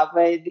what's up,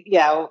 but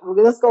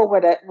let's go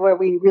where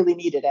we really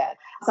need it at.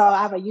 So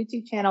I have a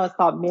YouTube channel. It's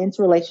called Men's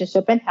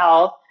Relationship and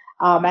Health.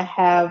 I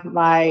have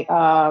my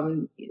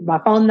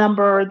phone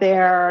number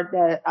there,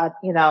 and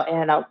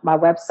my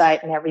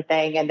website and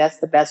everything, and that's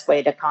the best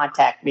way to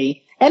contact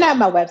me. And I have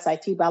my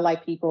website too, but I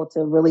like people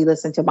to really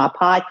listen to my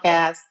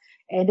podcast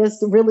and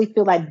just really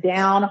feel like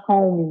down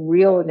home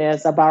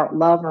realness about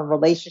love and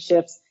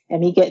relationships,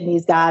 and me getting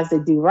these guys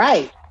to do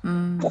right.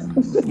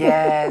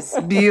 Yes,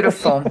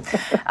 beautiful.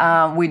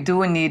 We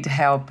do need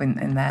help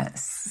in that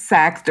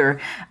sector,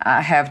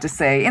 I have to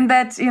say. And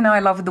that, I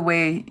love the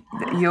way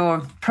your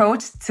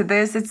approach to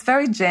this. It's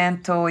very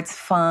gentle, it's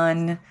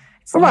fun,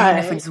 it's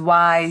meaningful, it's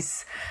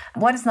wise.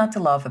 What is not to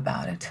love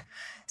about it?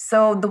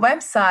 So the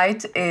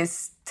website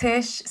is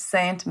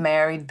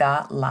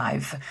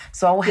tishstmary.live.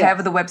 So I will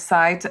have the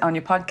website on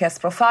your podcast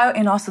profile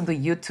and also the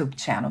YouTube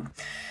channel.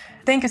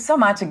 Thank you so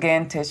much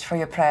again, Tish, for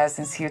your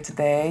presence here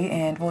today,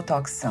 and we'll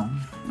talk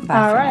soon.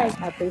 Bye. All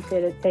right. I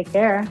appreciate it. Take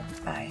care.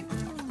 Bye.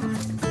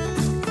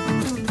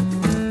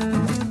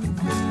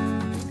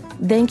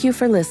 Thank you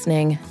for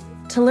listening.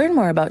 To learn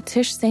more about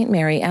Tish St.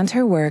 Mary and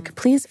her work,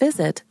 please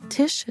visit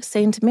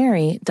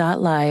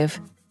tishstmary.live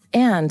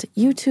and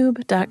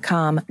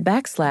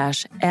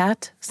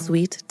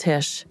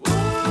youtube.com/@sweettish.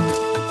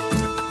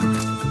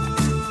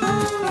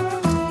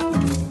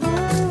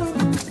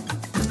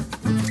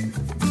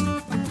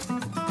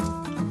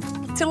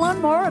 To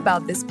learn more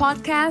about this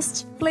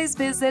podcast, please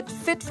visit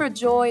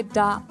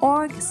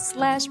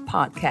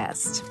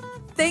fitforjoy.org/podcast.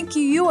 Thank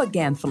you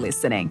again for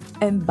listening,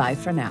 and bye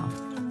for now.